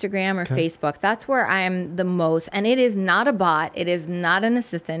me on Instagram or Facebook. That's where I am the most. And it is not a bot. It is not an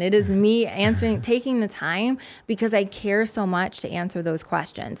assistant. It is me taking the time, because I care so much to answer those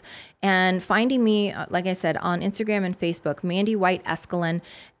questions. And finding me, like I said, on Instagram and Facebook, Mandy White Eskelin.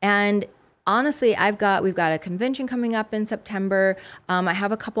 And honestly, we've got a convention coming up in September. I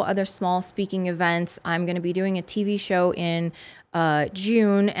have a couple other small speaking events. I'm going to be doing a TV show in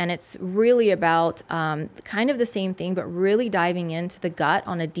June, and it's really about kind of the same thing, but really diving into the gut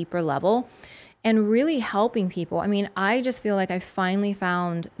on a deeper level and really helping people. I mean, I just feel like I finally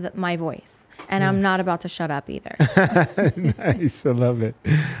found my voice, and I'm not about to shut up either. Nice. I love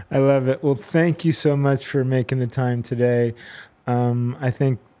it. Well, thank you so much for making the time today. I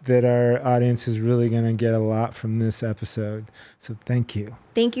think that our audience is really going to get a lot from this episode. So thank you.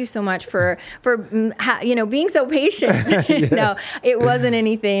 Thank you so much for being so patient. Yes. No, it wasn't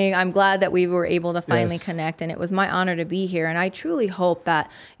anything. I'm glad that we were able to finally connect, and it was my honor to be here. And I truly hope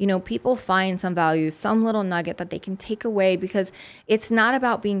that, people find some value, some little nugget that they can take away, because it's not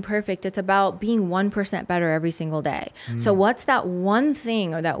about being perfect. It's about being 1% better every single day. So what's that one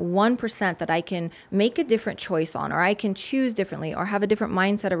thing or that 1% that I can make a different choice on, or I can choose differently, or have a different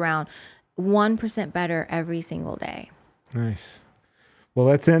mindset around? 1% better every single day. Nice. Well,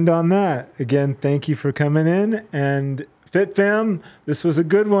 let's end on that. Again, thank you for coming in. And Fit Fam, this was a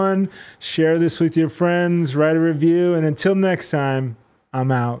good one. Share this with your friends, write a review, and until next time, I'm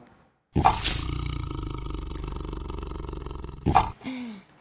out.